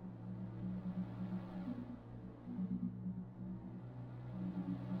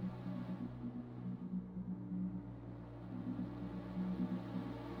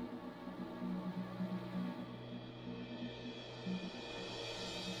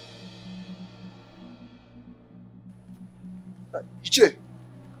 Che,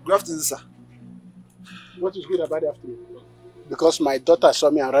 good afternoon, sir. What is good about the afternoon? Because my daughter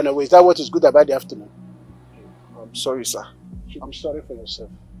saw me and ran away. Is that what is good about the afternoon? I'm sorry, sir. I'm sorry for yourself.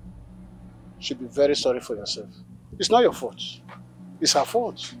 You should be very sorry for yourself. It's not your fault. It's her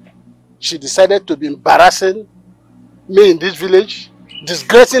fault. She decided to be embarrassing me in this village,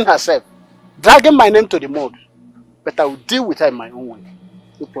 disgracing herself, dragging my name to the mud. But I will deal with her in my own way.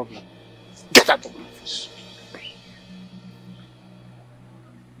 No problem. Get out of my office.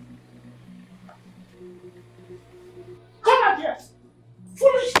 Come out here!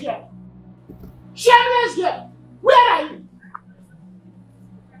 Foolish girl! Shameless girl! Where are you?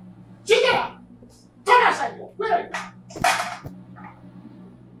 Chidera! Come outside here! Where are you?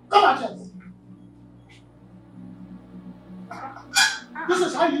 Come out here! This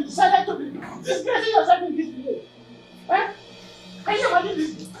is how you decided to be disgracing yourself in this village. Eh? Can you imagine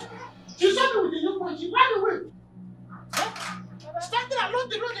this? She saw me with the new boy, she ran away. Eh? Standing along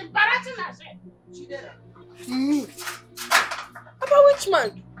the road, embarrassing herself. Chidera. About which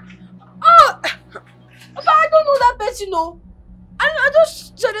man? But I don't know that person, no. I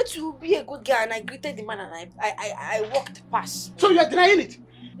just decided to be a good guy and I greeted the man and I walked past. So you're denying it?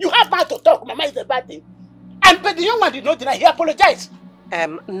 You have mouth to talk, Mama is a bad thing. But the young man did not deny, he apologized.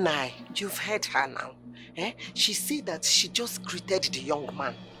 Nai, you've heard her now. Eh? She said that she just greeted the young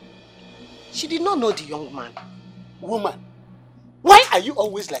man. She did not know the young man. Woman, why are you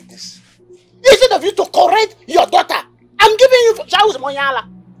always like this? Instead of you to correct your daughter, I'm giving you Charles Moyala.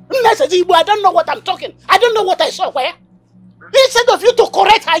 I don't know what I'm talking. I don't know what I saw where. Instead of you to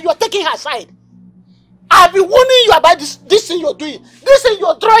correct her, you're taking her side. I've been warning you about this thing you're doing. This thing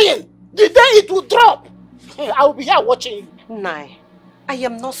you're drawing. The day it will drop, I will be here watching you. Nai, I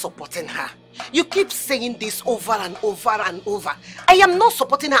am not supporting her. You keep saying this over and over and over. I am not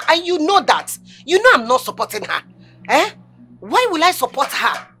supporting her and you know that. You know I'm not supporting her. Eh? Why will I support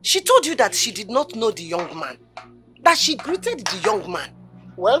her? She told you that she did not know the young man. That she greeted the young man.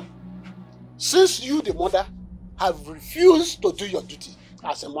 Well, since you, the mother, have refused to do your duty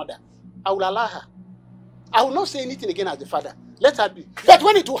as a mother, I will allow her. I will not say anything again as the father. Let her be. But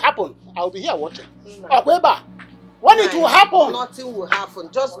when it will happen, I will be here watching. Akweba, when it will happen... Nothing will happen.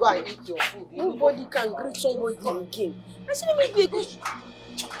 Just go and eat your food. Nobody can greet somebody again. I said, let me be a good...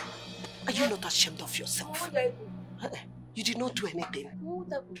 Are you not ashamed of yourself? What did I do? You did not do anything. What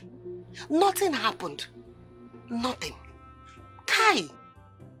happened? Nothing happened. Nothing. Kai!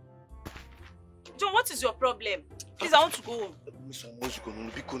 John, what is your problem? Please, I want to go home.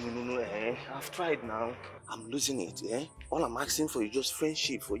 I've tried now. I'm losing it, eh? All I'm asking for is just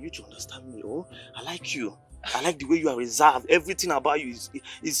friendship, for you to understand me, oh? I like you. I like the way you are reserved. Everything about you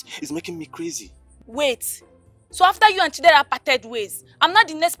is making me crazy. Wait. So after you and Chidera parted ways, I'm not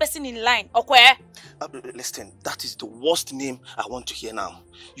the next person in line, okay? Listen, that is the worst name I want to hear now.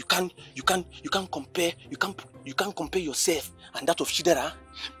 You can't compare yourself and that of Chidera,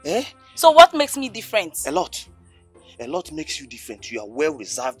 eh? So what makes me different? A lot. A lot makes you different. You are well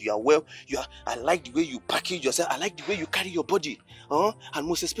reserved. I like the way you package yourself. I like the way you carry your body. And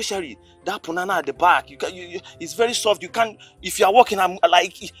most especially that punana at the back. It's very soft. You can't, if you are walking, I'm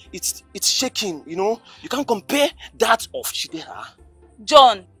like, it's shaking, you know. You can't compare that of Chidera.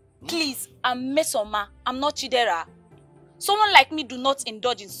 John, please, I'm Mesoma. I'm not Chidera. Someone like me do not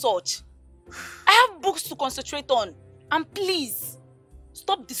indulge in such. I have books to concentrate on. And please,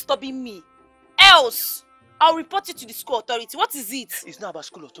 stop disturbing me. Else, I'll report it to the school authority. What is it? It's not about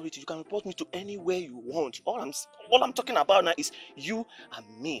school authority. You can report me to anywhere you want. All I'm talking about now is you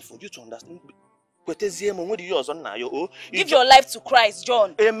and me, for you to understand. Give your life to Christ,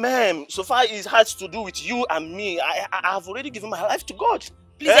 John. Amen. So far it has to do with you and me. I've already given my life to God.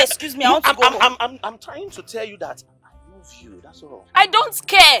 Please excuse me, I want to go home. I'm trying to tell you that I love you, that's all. I don't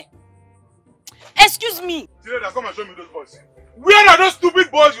care. Excuse me. Chidera, come and show me those boys. Where are those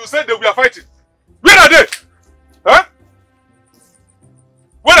stupid boys you said that we are fighting? Where are they? Huh?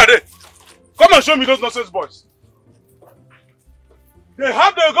 Where are they? Come and show me those nonsense boys. They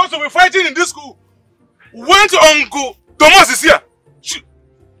have the guts to be fighting in this school. When Uncle Thomas is here.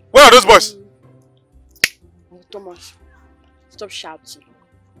 Where are those boys? Uncle Thomas, stop shouting.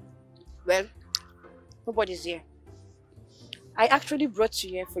 Well, nobody's here. I actually brought you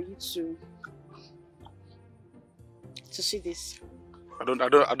here for you to see this. I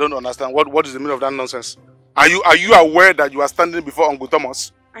don't understand. What is the meaning of that nonsense? Are you aware that you are standing before Uncle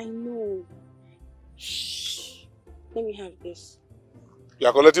Thomas? I know. Shh. Let me have this. You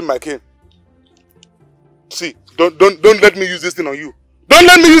are collecting my cane. See, don't let me use this thing on you. Don't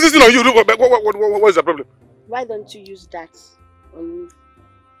let me use this thing on you. Look, what is the problem? Why don't you use that on me?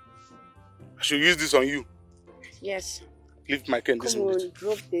 I should use this on you. Yes. Lift my cane this minute. Come on,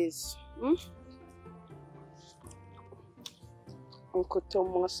 drop this. Uncle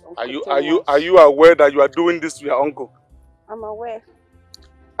Thomas. Are you aware that you are doing this to your uncle? I'm aware.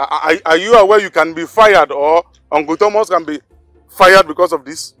 Are you aware you can be fired, or Uncle Thomas can be fired because of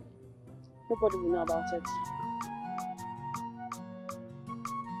this? Nobody will know about it.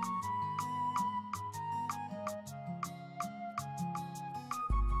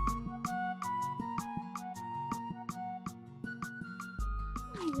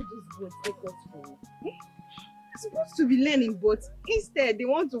 Supposed to be learning, but instead they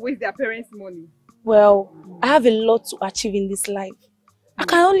want to waste their parents' money. Well, I have a lot to achieve in this life. I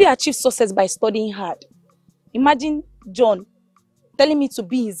can only achieve success by studying hard. Imagine John telling me to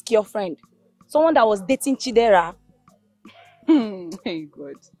be his girlfriend. Someone that was dating Chidera. My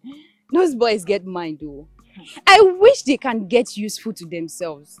God. Those boys get mind though. I wish they can get useful to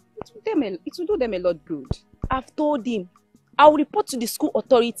themselves. It will do them a lot good. I've told him I will report to the school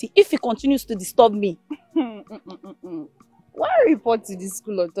authority if he continues to disturb me. Why report to the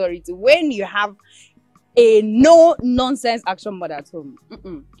school authority when you have a no-nonsense action mother at home?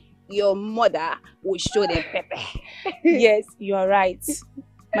 Your mother will show them pepper. Yes, you are right.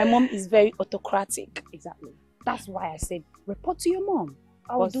 My mom is very autocratic. Exactly. That's why I said report to your mom.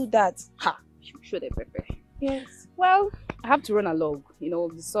 I will do that. Ha! Show them pepper. Yes. Well, I have to run along. You know,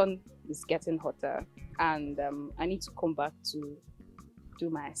 the sun is getting hotter, and I need to come back to do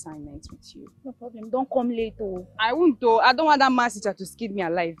my assignments with you. No problem. Don't come late, though. I won't, though. I don't want that math teacher to skid me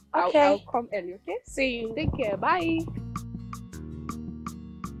alive. Okay. I'll come early, okay? See you. Take care. Bye.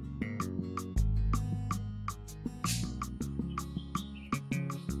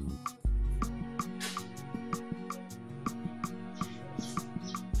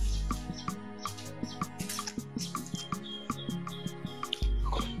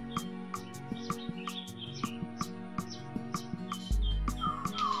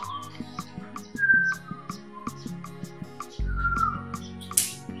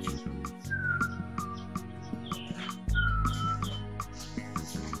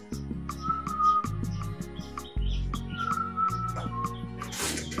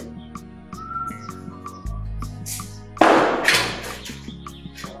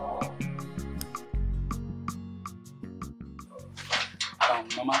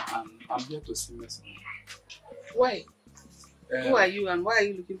 Mama, I'm here to see Messi. Why? Who are you and why are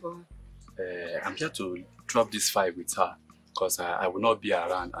you looking for her? I'm here to drop this file with her because I will not be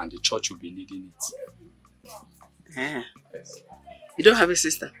around and the church will be needing it. Yes. You don't have a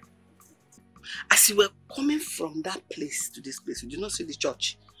sister? As you were coming from that place to this place, you did not see the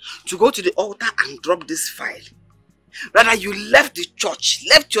church to go to the altar and drop this file. Rather, you left the church,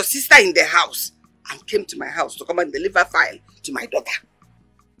 left your sister in the house and came to my house to come and deliver file to my daughter.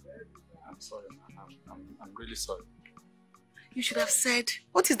 I'm sorry, I'm really sorry. You should have said,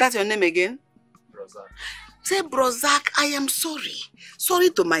 what is that your name again? Brozak. Say, Brozak, I am sorry. Sorry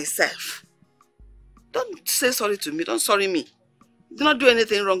to myself. Don't say sorry to me. Don't sorry me. You do not do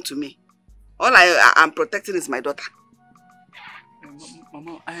anything wrong to me. All I am protecting is my daughter.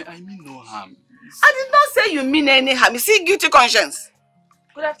 Mama, I mean no harm. I did not say you mean any harm. You see, guilty conscience.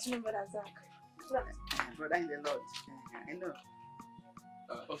 Good afternoon, Brother Zach. Brother in the Lord. I know.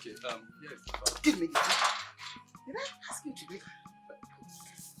 Okay, yes. Give me the key. Did I ask you to leave?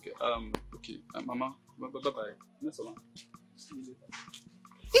 Okay, Mama, bye-bye. Miss Oma. See you later.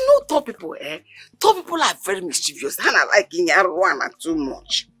 You know, tall people, Tall people are very mischievous. And I like everyone too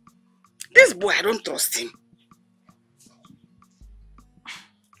much. This boy, I don't trust him.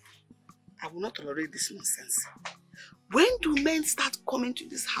 I will not tolerate this nonsense. When do men start coming to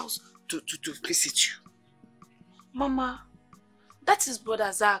this house to visit you? Mama, that is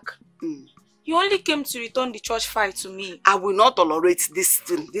Brother Zach. He only came to return the church file to me. I will not tolerate this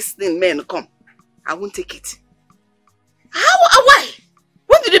thing, men come. I won't take it. Why?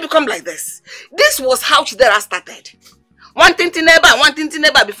 When did it become like this? This was how Chidera started. One thing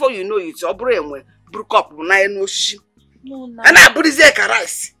neighbor, before you know it, your brain will broke up. No, no. And I put his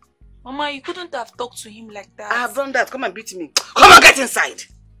rice. Mama, you couldn't have talked to him like that. I have done that. Come and beat me. Come on, get inside.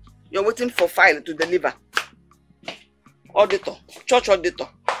 You're waiting for file to deliver. Auditor, church auditor.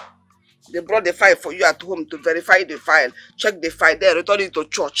 They brought the file for you at home to verify the file. Check the file there, return it to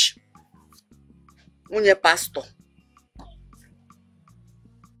church. Unye pastor.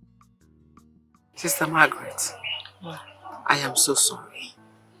 Sister Margaret, I am so sorry.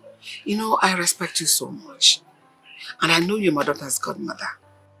 You know, I respect you so much. And I know you're my daughter's godmother.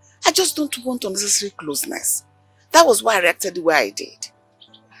 I just don't want unnecessary closeness. That was why I reacted the way I did.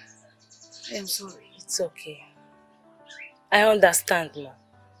 I am sorry. It's okay. I understand, Ma.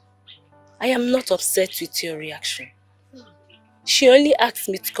 I am not upset with your reaction. She only asked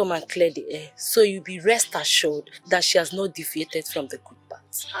me to come and clear the air, so you be rest assured that she has not deviated from the good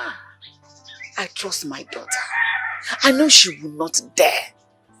path. I trust my daughter. I know she will not dare.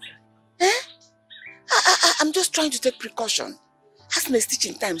 I'm just trying to take precaution. As my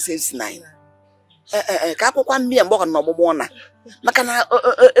stitching time saves 9. And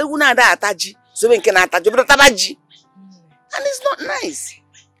it's not nice.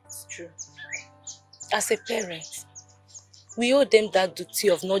 It's true. As a parent, we owe them that duty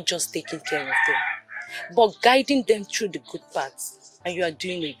of not just taking care of them, but guiding them through the good parts. And you are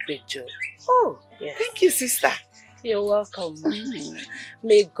doing a great job. Oh, yes. Thank you, sister. You're welcome.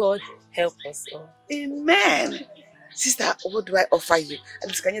 May God help us all. Amen. Sister, what do I offer you?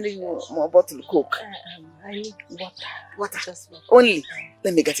 Can you need more bottle of Coke? I need water. Water? Just water. Only?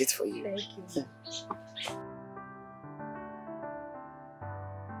 Let me get it for you. Thank you.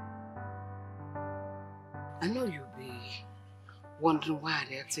 I know you'll be wondering why I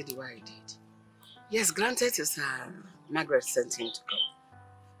reacted the way I did. Yes, granted, Sister Margaret sent him to come.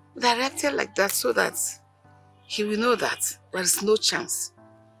 But I reacted like that so that he will know that there is no chance.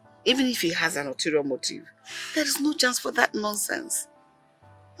 Even if he has an ulterior motive, there is no chance for that nonsense.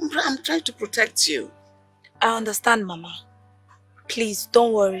 I'm trying to protect you. I understand, Mama. Please,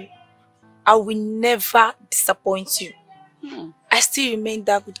 don't worry. I will never disappoint you. I still remain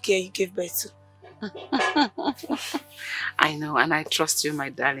that good girl you gave birth to. I know, and I trust you, my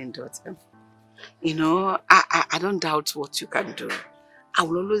darling daughter. You know, I don't doubt what you can do. I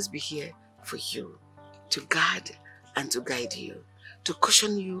will always be here for you, to guard and to guide you, to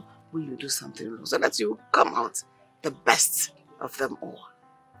caution you when you do something wrong, so that you come out the best of them all.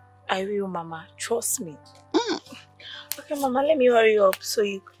 I will, Mama. Trust me. Okay, Mama, let me hurry up so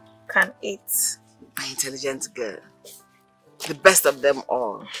you can eat. My intelligent girl. The best of them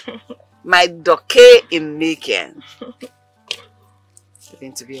all. My doke in making. You're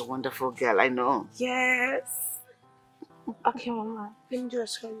going to be a wonderful girl, I know. Yes. Okay, Mama. Let me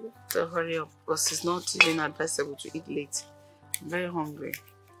just hurry up. So hurry up, because it's not even advisable to eat late. I'm very hungry.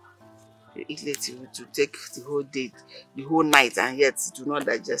 You eat late, you to take the whole day, the whole night, and yet do not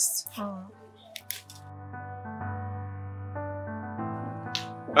digest.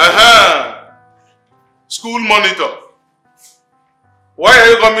 School monitor. Why are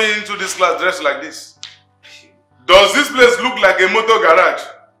you coming into this class dressed like this? Does this place look like a motor garage?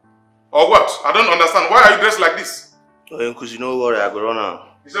 Or what? I don't understand. Why are you dressed like this? Because you know what I go run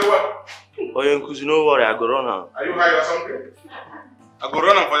now. You say what? Because you know what I go run now. Are you high or something? I go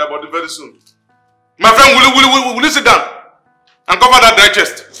run for your body very soon. My friend, will you sit down and cover that dry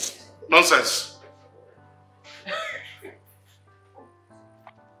chest? Nonsense.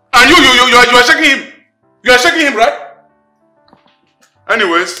 And you are shaking him. You are shaking him, right?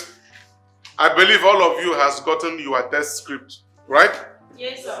 Anyways, I believe all of you has gotten your test script, right?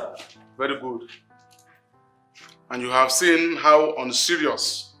 Yes, sir. Very good. And you have seen how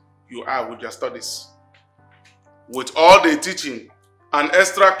unserious you are with your studies. With all the teaching and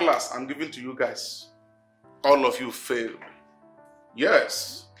extra class I'm giving to you guys, all of you failed.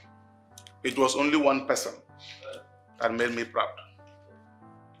 Yes, it was only one person that made me proud.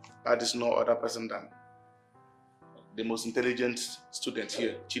 That is no other person than the most intelligent student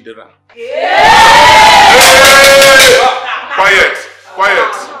here, Chidera. Yeah. Quiet,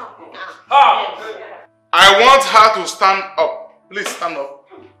 quiet. I want her to stand up. Please stand up.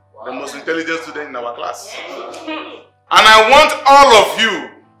 The most intelligent student in our class. And I want all of you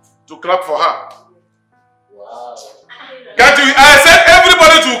to clap for her. Can't you? I said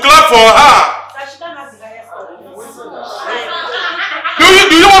everybody to clap for her.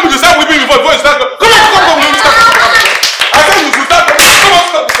 Do you want me to start weeping before you start? Come on, start. I said you should start. Come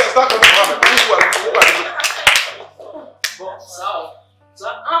on, start. So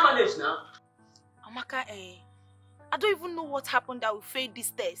how manage now? Amaka, I don't even know what happened that we failed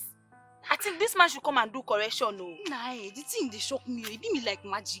this test. I think this man should come and do correction. No. Nah, the thing they shock me. It be me like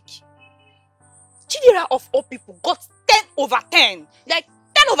magic. Chidera of all people got 10 over 10. Like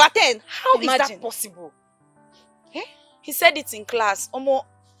 10 over 10. How is that possible? Eh? He said it in class. Omo,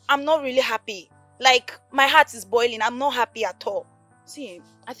 I'm not really happy. Like, my heart is boiling. I'm not happy at all. See,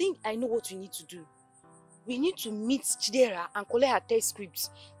 I think I know what we need to do. We need to meet Chidera and collect her test scripts.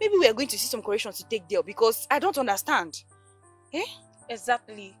 Maybe we are going to see some corrections to take there because I don't understand. Eh?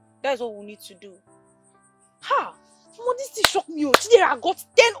 Exactly. That's what we need to do. Ha! Omo, this thing shocked me. Chidera got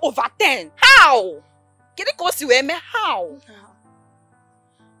 10 over 10. How? Can it cost you, how?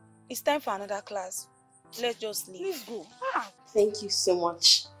 It's time for another class. Let's just leave. Let's go. Thank you so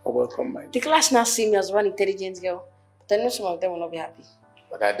much. You're welcome, my The dear. class now see me as one intelligent girl, but I know some of them will not be happy.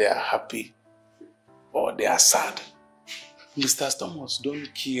 Whether they are happy or they are sad. Mr. Thomas,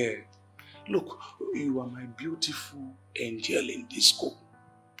 don't care. Look, you are my beautiful angel in this school.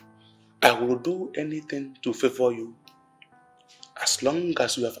 I will do anything to favor you as long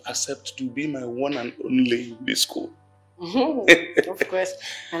as you have accepted to be my one and only in this school. Of course.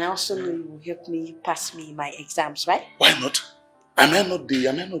 And I also know you will help me pass me my exams, right? Why not? Am I not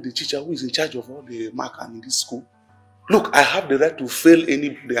the teacher who is in charge of all the marking in this school? Look, I have the right to fail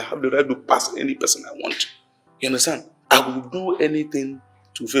anybody. I have the right to pass any person I want. You understand? I will do anything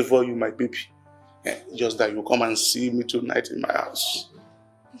to favor you, my baby. Just that you come and see me tonight in my house.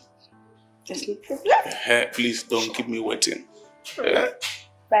 There's no problem. Please don't keep me waiting. Bye.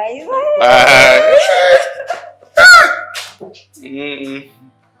 Bye.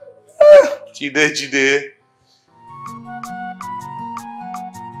 Chide.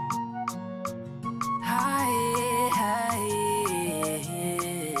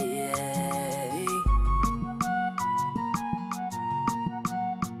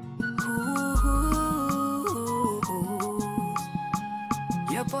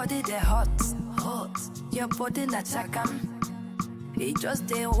 Your body they hot. Your body na chakam. It just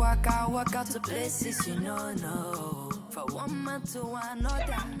they walk out to places you know no. For one man to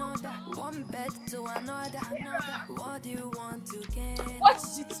another, one bed to another. What do you want to get? What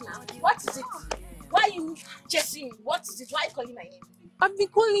is it now? What is it? Why are you chasing me? What is it? Why are you calling my name? I've been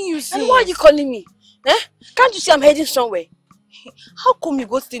calling you since. And why are you calling me? Eh? Can't you see I'm heading somewhere? How come you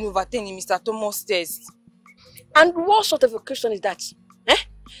got 10 over 10 in Mr. Thomas' test? And what sort of a question is that? Eh?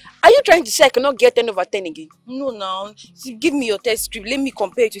 Are you trying to say I cannot get 10 over 10 again? No, now. See, give me your test script. Let me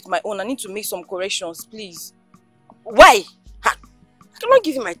compare it with my own. I need to make some corrections, please. Why? I cannot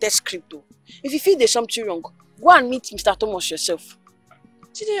give you my test script though. If you feel there's something wrong, go and meet Mr. Thomas yourself.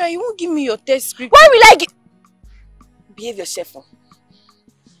 Chidera, you won't give me your test script. Why will I give? Behave yourself. Huh?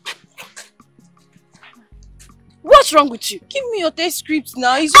 What's wrong with you? Give me your test script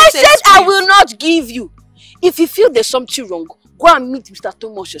now. I said I will not give you. If you feel there's something wrong, go and meet Mr.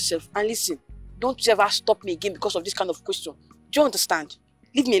 Thomas yourself. And listen, don't ever stop me again because of this kind of question. Do you understand?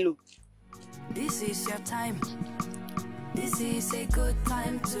 Leave me alone. This is your time. This is a good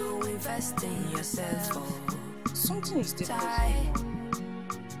time to invest in yourself. Something is different.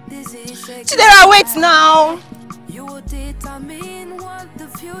 Chidera, wait now. You will determine what the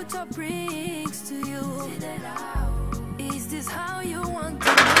future brings to you. Chidera, is this how you want to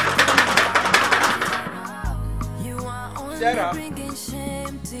live? You are only Chidera, bringing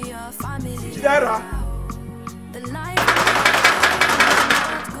shame to your family. Chidera. The life is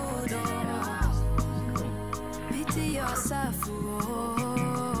not good. Pity yourself.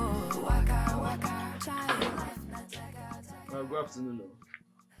 Waka, waka, child life. Good afternoon.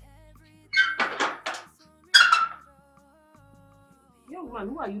 Young man,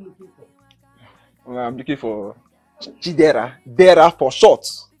 who are you looking for? Well, I'm looking for Chidera. Dera for short.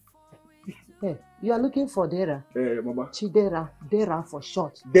 Hey, you are looking for Dera. Mama. Chidera. Dera for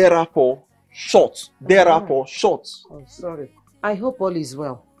short. Dera for short. Dera for short. Oh, sorry. I hope all is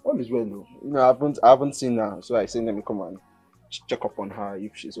well. All is well, though. You know, I haven't seen her, so I said let me come and check up on her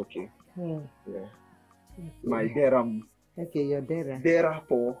if she's okay. Yeah. Yeah. My Dera. Okay, your Dera. Dera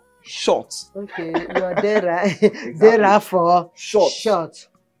for short. Okay, you're Dera. Dera for short. Short.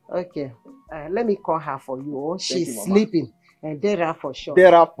 Okay. Let me call her for you. Oh, she's you, Mama. sleeping. And Dera for short.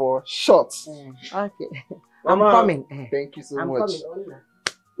 Dera for short. Okay. Mama, I'm coming. Thank you so I'm much.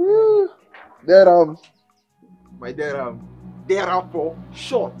 coming. Dera, my Dera. Dera for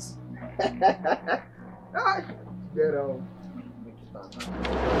short. Dera.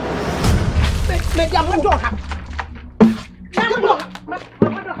 Maybe I'm not done.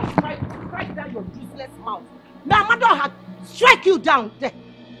 Strike down your useless mouth. Now, my dog strike you down.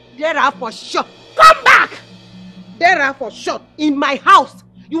 Dera for short. Come back! Dera for short. In my house.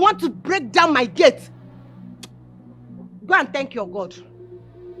 You want to break down my gate. Go and thank your God.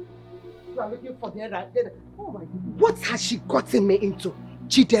 You are looking for Dera. Oh my God. What has she gotten me into?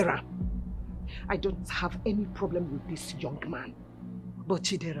 Chidera. I don't have any problem with this young man. But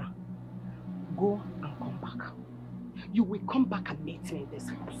Chidera, go and come back. You will come back and meet me in this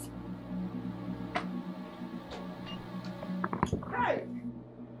house. Hey!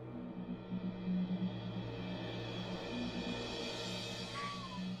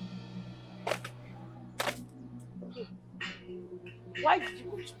 Why did you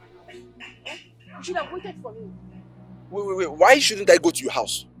go to my house? You should have waited for me. Wait. Why shouldn't I go to your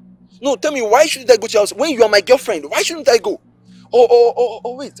house? No, tell me, why shouldn't I go to your house? When you are my girlfriend, why shouldn't I go?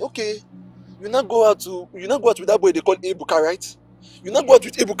 Oh, wait, okay. You not go out with that boy they call Ebuka, right? You not go out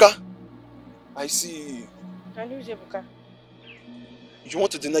with Ebuka? I see. And who's Ebuka? You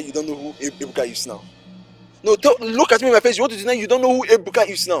want to deny you don't know who Ebuka is now? No, look at me in my face. You want to deny you don't know who Ebuka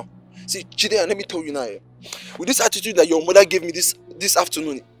is now? See, Chidera, let me tell you now. With this attitude that your mother gave me this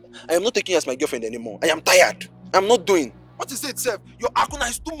afternoon, I am not taking you as my girlfriend anymore. I am tired. I'm not doing. What is it, Seth? Your akuna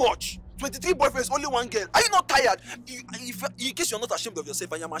is too much. 23 boyfriends, only one girl. Are you not tired? In case you're not ashamed of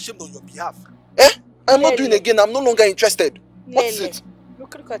yourself, I am ashamed on your behalf. I'm not doing again. I'm no longer interested. What is it?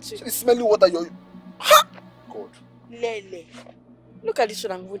 Look at you. It's smelly water. Ha! God. Lele. Look at this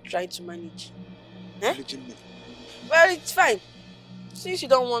one I'm even trying to manage. Me. Well, it's fine. Since you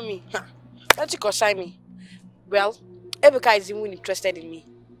don't want me, don't you consign me. Well, Ebuka is even interested in me.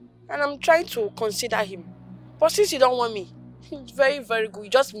 And I'm trying to consider him. But since you don't want me, it's very, very good. You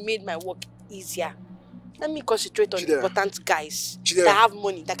just made my work easier. Let me concentrate on Chidera. important guys Chidera. that have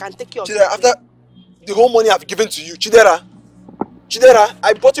money, that can take care of you. Chidera, after the whole money I've given to you, Chidera,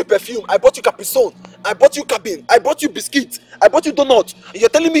 I bought you perfume, I bought you Capricone, I bought you cabin, I bought you biscuit, I bought you donut. And you're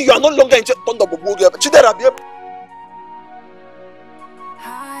telling me you are no longer in Chidera, babe.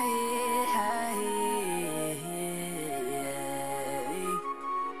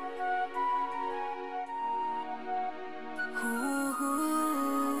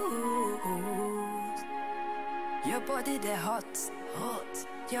 Your body they hot.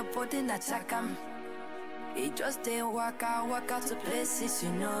 Your body na chakam. It just they walk out to places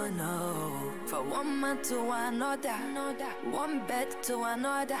you know. For one man to another, one bed to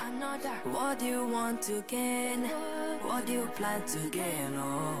another. What do you want to gain? What do you plan to gain?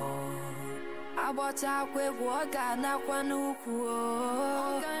 Oh, about our waga na kwanuku.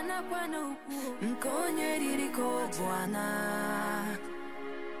 Nkonye diriko bwana.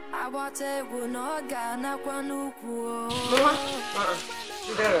 Mama,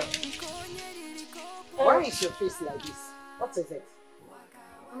 why is your face like this? What is it?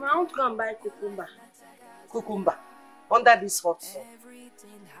 Mama, I want to go and buy cucumber. Cucumber? Under this hot sun?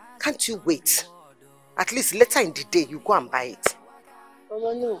 Can't you wait? At least later in the day, you go and buy it.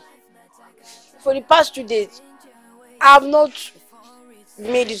 Mama, no. For the past 2 days, I have not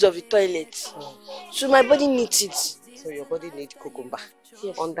made use of the toilet. So my body needs it. So your body needs cucumber?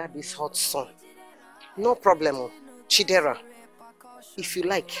 Yes. Under this hot sun. No problem. Chidera, if you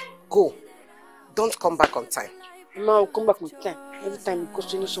like, go. Don't come back on time. Mama, I'll come back on time. Every time you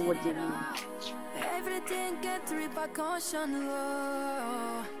question somebody. Everything gets repercussion.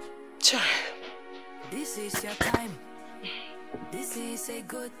 This is your time. This is a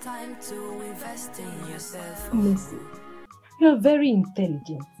good time to invest in yourself. Mercy, you are very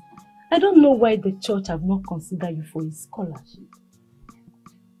intelligent. I don't know why the church have not considered you for a scholarship.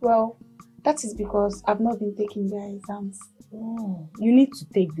 Well, that is because I've not been taking their exams. Oh, you need to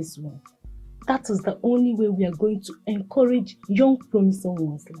take this one. That is the only way we are going to encourage young promising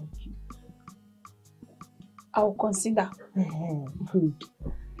ones like you. I'll consider. Good.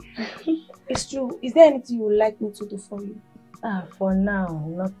 It's true. Is there anything you would like me to do for you? For now,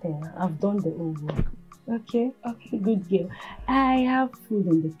 nothing. I've done the whole work. Okay? Okay, good girl. I have food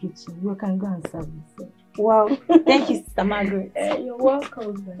in the kitchen. You can go and serve yourself. Wow. Thank you, Sister Margaret. You're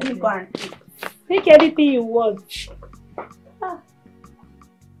welcome. Let me go and eat. Take anything you want.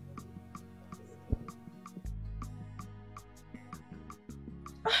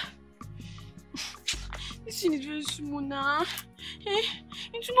 this thing is very small now. Eh?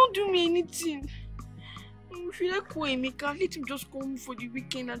 It will not do me anything. If you like call Emeka, let him just come for the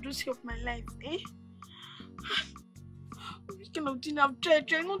weekend and just help my life. Eh? This kind of thing I've tried,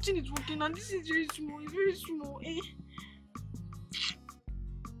 nothing is working, and this is very small. It's very small. Eh?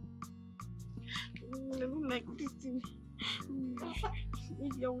 I don't like this thing.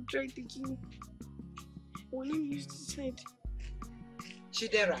 Maybe I will try taking. Well, let me use this head.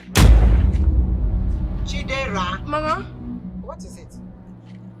 Chidera. Chidera. Mama? What is it?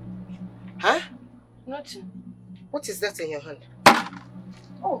 Huh? Nothing. What is that in your hand?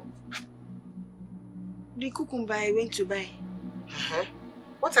 Oh. The cucumber I went to buy.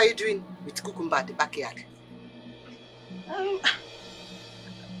 What are you doing with cucumber at the backyard? I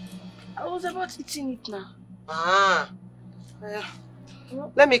was about eating it now.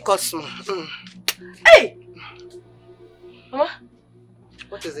 Let me cut some. Hey! Mama?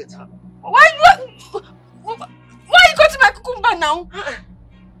 What is it? Why are you cutting my cucumber now?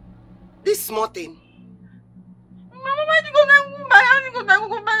 This small thing. Mama, why did you cut my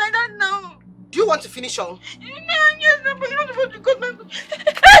cucumber like that now? Do you want to finish all? Yes, but you're not supposed to cut my cucumber.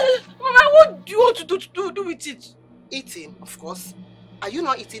 Mama, what do you want to do with it? Eating, of course. Are you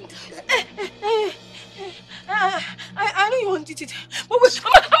not eating? I know you want to eat it. But wait,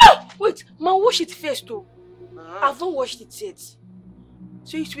 Mama, wait. Ma, wash it first, though. I've not washed it yet.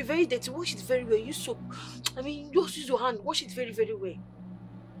 So it should be very dirty. Wash it very well. Use soap. I mean, just use your hand. Wash it very, very well.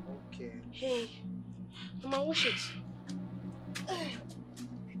 Okay. Hey, Mama, wash it.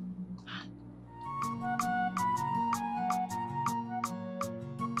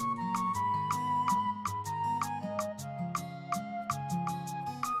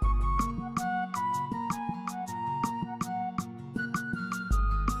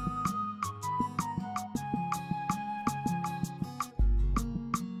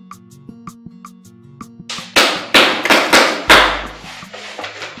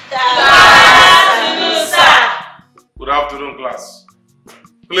 Good afternoon, class.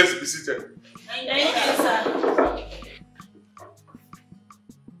 Please be seated. Thank you, sir.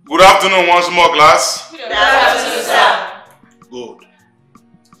 Good afternoon once more, class. Good afternoon, sir. Good.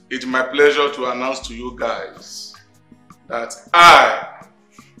 It's my pleasure to announce to you guys that I,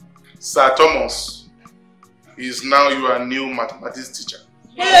 Sir Thomas, is now your new mathematics teacher.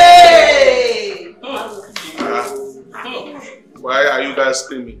 Yay! Why are you guys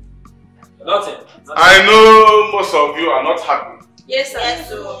screaming? Nothing. I know most of you are not happy. Yes, sir. Yes,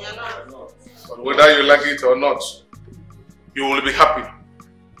 sir. You're not. But whether you like it or not, you will be happy.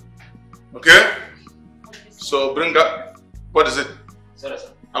 Okay? So bring up. What is it? Sorry,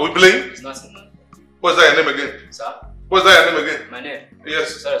 sir. Are we playing? It's nothing. What's that your name again? Sir? What's that your name again? My name?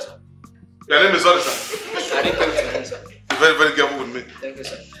 Yes. Sorry, sir. Your name is sorry, sir. I didn't come to my name, sir. Be very, very careful with me. Thank you,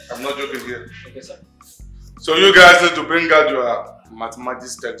 sir. I'm not joking here. Thank you, sir. So you guys need to bring out your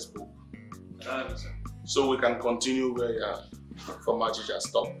mathematics textbook. Sir. So we can continue where your former teacher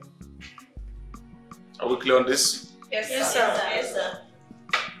stopped. Are we clear on this? Yes, yes, sir. Yes, sir.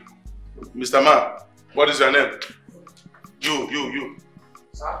 Mr. Man, what is your name? You.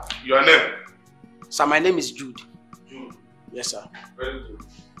 Sir? Your name? Sir, my name is Jude. Jude. Yes, sir. Very good.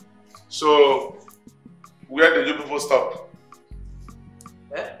 So, where did you people stop?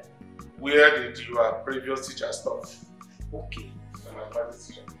 Eh? Where did your previous teacher stop? Okay. The mathematics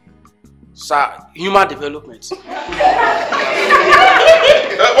teacher. Sir, human development. No,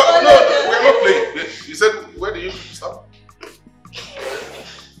 we're not playing. You said, where did you stop?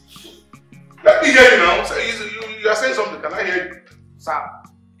 Let me hear you now. So you are saying something. Can I hear you? Sir,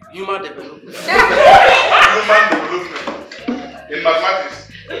 human development. Human development. In mathematics.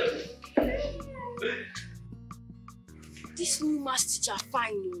 This new math teacher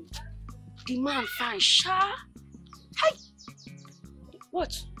fine, no. The man fine, sha. Hi.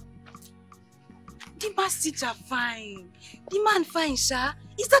 What? The math teacher fine. The man fine, sha.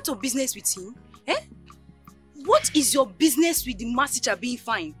 Is that your business with him? Eh? What is your business with the math teacher being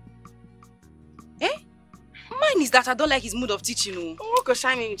fine? Eh? Mine is that I don't like his mood of teaching. No. What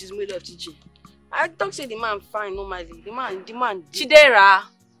concern me with his mood of teaching? I don't say the man fine normally. The man. Chidera,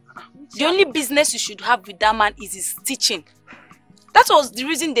 the only business you should have with that man is his teaching. That was the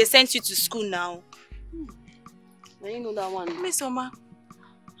reason they sent you to school now. Now you know that one. Miss Oma,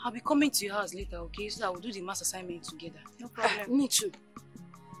 I'll be coming to your house later, okay? So that we'll do the math assignment together. No problem. Me too.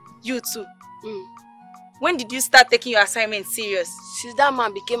 You too? When did you start taking your assignment serious? Since that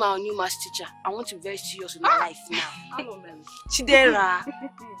man became our new math teacher, I want to be very serious with my life now. Chidera.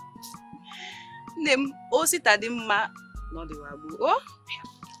 Name Osita Dimma. Not the Wabu. Oh?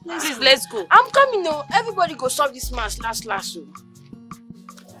 Please, let's go. I'm coming now. Everybody go solve this math last. So.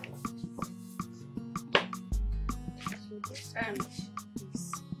 I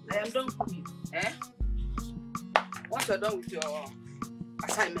am done cooking. Once you're done with your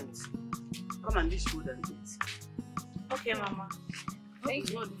assignments, come and dish food and eat. Okay, Mama.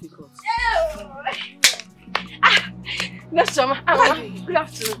 It's not difficult. Yes, Mama. Good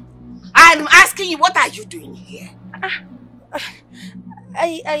afternoon. I'm asking you, what are you doing here?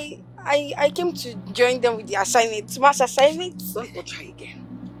 I came to join them with the assignment. Mass assignment. Don't go try again.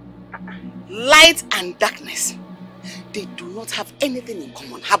 Light and darkness, they do not have anything in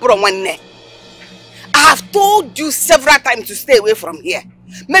common. I have told you several times to stay away from here.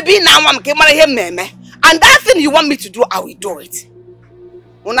 Maybe now I'm coming here, and that thing you want me to do, I will do it.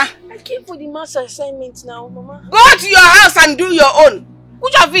 Una? I came for the mass assignment now, Mama. Go to your house and do your own.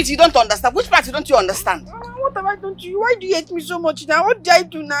 Which of it you don't understand? Which part don't you understand? Mama, what have I done to you? Why do you hate me so much now? What did I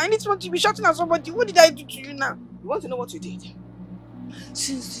do now? I need someone to be shouting at somebody. What did I do to you now? You want to know what you did?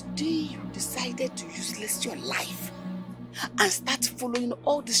 Since the day you decided to useless your life and start following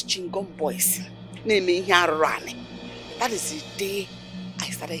all these chingom boys, naming here running, that is the day I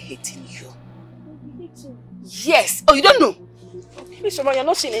started hating you. Hating? Yes. Oh, you don't know? Please, Mama, you're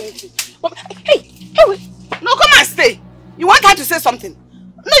not saying anything. Mama, hey, wait. No, come and stay. You want her to say something?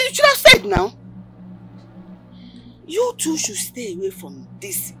 No, you should have said now. You two should stay away from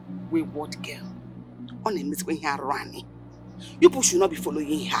this wayward girl. On a miss when here running. You people should not be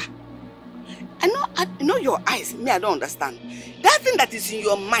following her. I know your eyes. Me, I don't understand. That thing that is in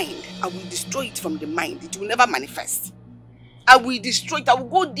your mind, I will destroy it from the mind. It will never manifest. I will destroy it. I will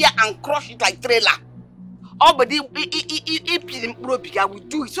go there and crush it like trailer. Oh, but I will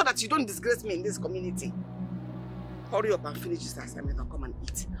do it so that you don't disgrace me in this community. Hurry up and finish this assignment and come and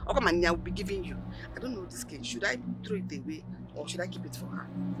eat. Or come and I will be giving you. I don't know this cake. Should I throw it away or should I keep it for her?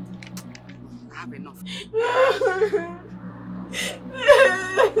 I have enough.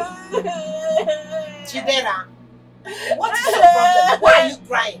 Chidera, what is your problem? Why are you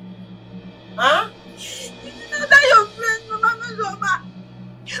crying? Huh? It's not that your friend, Mama.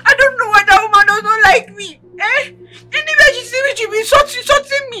 I don't know why that woman doesn't like me. Anyway, she see me, she be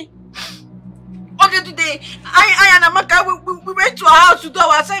insulting me. Okay, today, I and Amaka, we went to her house to do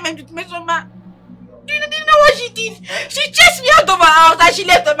our assignment with Mesoma. Do you know what she did? She chased me out of her house and she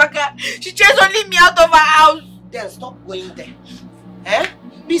left Amaka. She chased only me out of her house. Then stop going there.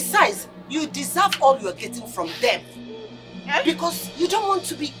 Besides, you deserve all you're getting from them. Because you don't want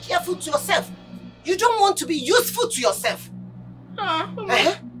to be careful to yourself. You don't want to be useful to yourself.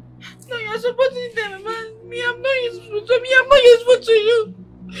 Mama. No, you're supporting them, man. Me, I'm not useful to me. I'm not useful to you.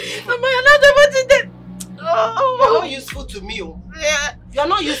 Mama, you're not supporting them. You're not useful to me. Yeah. You're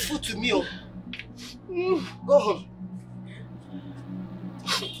not useful to me. Go home.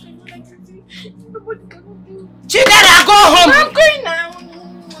 Chidera, go home. I'm going now.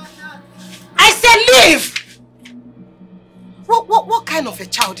 I said leave. What kind of a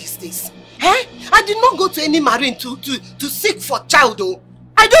child is this? I did not go to any marine to seek for child.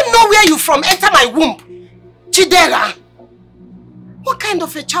 I don't know where you from enter my womb. Chidera. What kind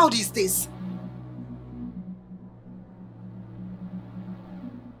of a child is this?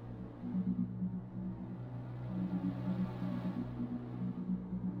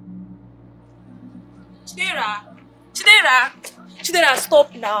 Chidera,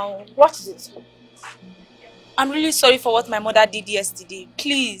 stop now. What is it? I'm really sorry for what my mother did yesterday.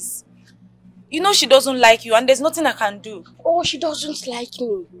 Please. You know she doesn't like you and there's nothing I can do. Oh, she doesn't like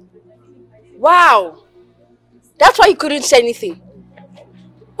me. Wow. That's why you couldn't say anything.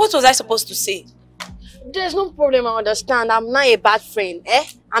 What was I supposed to say? There's no problem, I understand. I'm not a bad friend,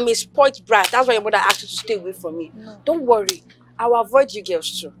 I'm a spoilt brat. That's why your mother asked you to stay away from me. No. Don't worry. I will avoid you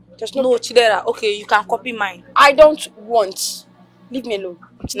girls too. There's no Chidera, okay, you can copy mine. I don't want. Leave me alone.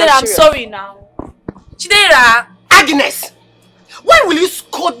 Chidera, I'm sorry now. Chidera! Agnes! Why will you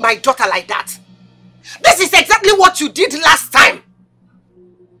scold my daughter like that? This is exactly what you did last time.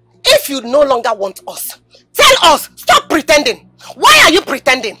 If you no longer want us, tell us. Stop pretending. Why are you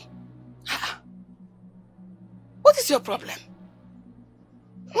pretending? What is your problem?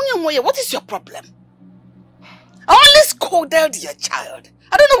 What is your problem? I only scolded your child.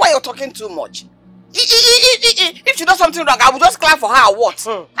 I don't know why you're talking too much. If she does something wrong, I will just clap for her or what?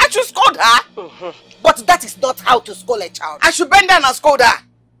 I should scold her. But that is not how to scold a child. I should bend down and scold her.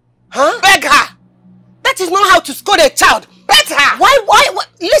 Beg her. That is not how to scold a child. Bet her. Why?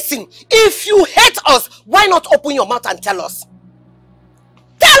 Listen, if you hate us, why not open your mouth and tell us?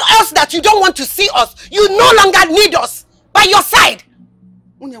 Tell us that you don't want to see us. You no longer need us by your side.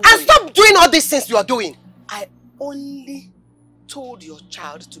 And stop doing all these things you are doing. I only told your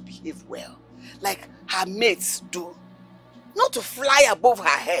child to behave well, like her mates do. Not to fly above her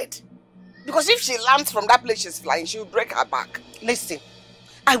head. Because if she lands from that place she's flying, she will break her back. Listen,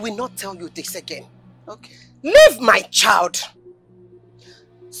 I will not tell you this again. Okay. Leave my child.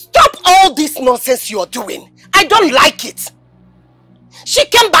 Stop all this nonsense you're doing. I don't like it. She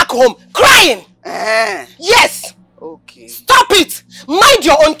came back home crying. Yes. Okay. Stop it. Mind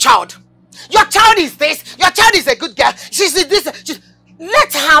your own child. Your child is this. Your child is a good girl. She's this.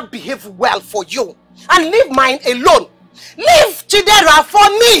 Let her behave well for you. And leave mine alone. Leave Chidera for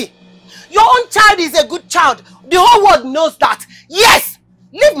me. Your own child is a good child. The whole world knows that. Yes.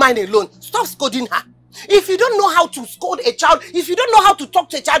 Leave mine alone. Stop scolding her. If you don't know how to scold a child, if you don't know how to talk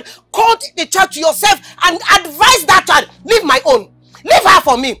to a child, call the child to yourself and advise that child. Leave my own. Leave her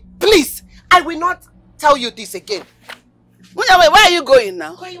for me. Please. I will not tell you this again. Where are you going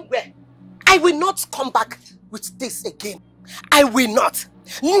now? Going where? I will not come back with this again. I will not.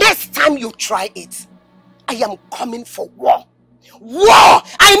 Next time you try it, I am coming for war. War!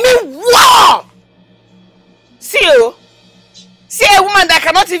 I mean war! See you. See a woman that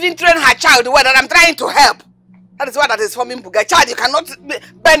cannot even train her child well, that I'm trying to help. That is why that is forming Buga. Child, you cannot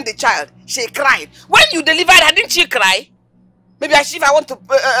bend the child. She cried. When you delivered her, didn't she cry? Maybe if I want to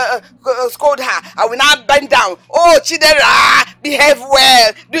scold her, I will now bend down. Oh, Chidera, behave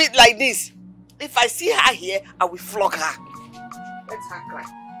well. Do it like this. If I see her here, I will flog her. Let her cry.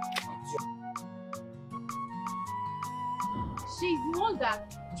 She's the one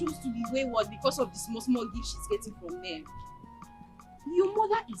that chose to be wayward because of the small gifts she's getting from them. Your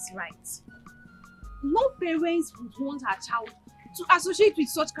mother is right. No parents would want her child to associate with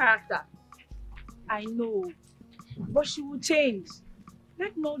such character. I know, but she will change.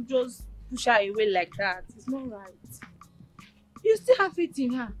 Let's not just push her away like that. It's not right. You still have faith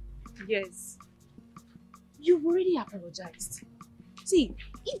in her? Yes. You've already apologized. See,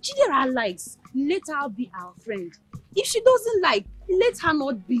 if Chidera likes, let her be our friend. If she doesn't like, let her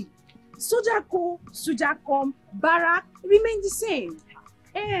not be. Soldier go, soldier come, barrack remain the same.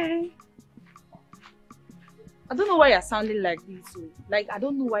 I don't know why you're sounding like this. I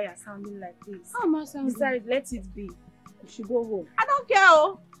don't know why you're sounding like this. How am I sounding? Besides, let it be. You should go home. I don't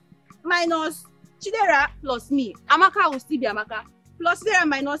care. Minus Chidera plus me. Amaka will still be Amaka. Plus Chidera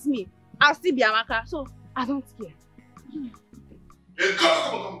minus me. I'll still be Amaka. So, I don't care.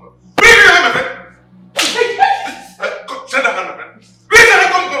 Come. Bring your hand, my friend. Send that hand, my friend. Bring your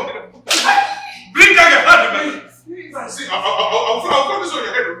hand, come. Bring down your hand, my friend. See, I'll put this on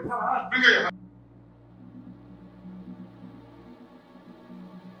your head. Bring down your hand.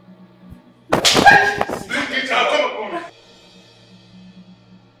 Bring it out, come.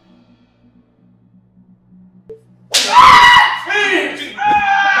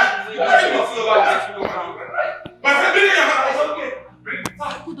 My friend, bring your hand.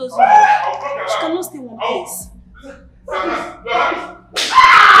 Who doesn't know? She cannot stay one place. I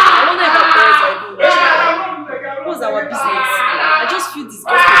wonder if our parents are even watching. What's our business? I just feel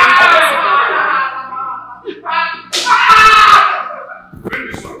disgusted Bring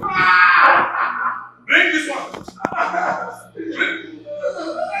this one. Bring this one. Bring.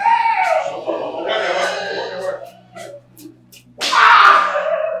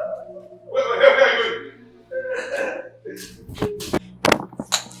 Where are you going?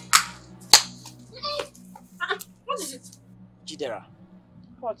 What is it? Chidera.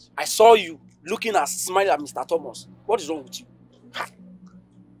 What? I saw you looking at smiling at Mr. Thomas. What is wrong with you?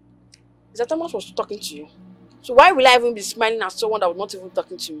 Mr. Thomas was talking to you. So why will I even be smiling at someone that was not even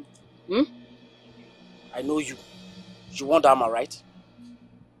talking to me? I know you. You want Amma, right?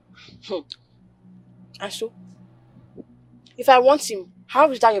 And so? If I want him,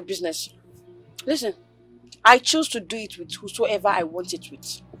 how is that your business? Listen, I choose to do it with whosoever I want it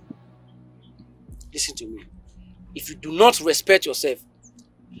with. Listen to me. If you do not respect yourself,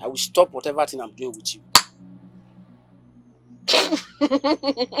 I will stop whatever thing I'm doing with you.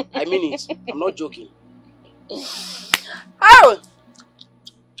 I mean it. I'm not joking. Oh!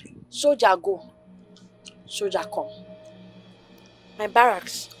 Soldier go. Soldier come. My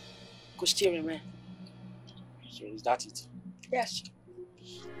barracks could still remain. So is that it? Yes.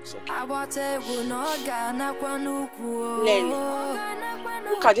 It's okay. Lenny,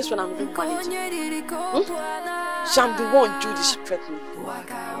 look at this one I'm doing managing. So I'm the one do this threatening.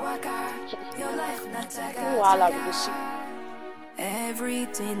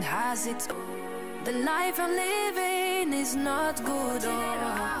 Everything has its own. The life I'm living is not good.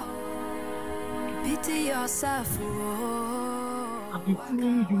 Pity yourself. I've been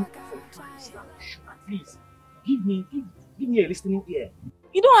following you for times now. Please, give me a listening ear.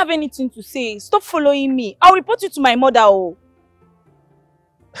 You don't have anything to say. Stop following me. I'll report you to my mother.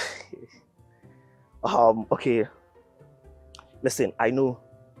 Okay. Listen, I know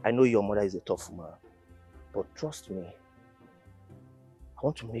I know your mother is a tough woman, but trust me, I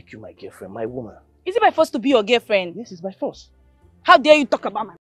want to make you my girlfriend, my woman. Is it by force to be your girlfriend? Yes, it's by force. How dare you talk about my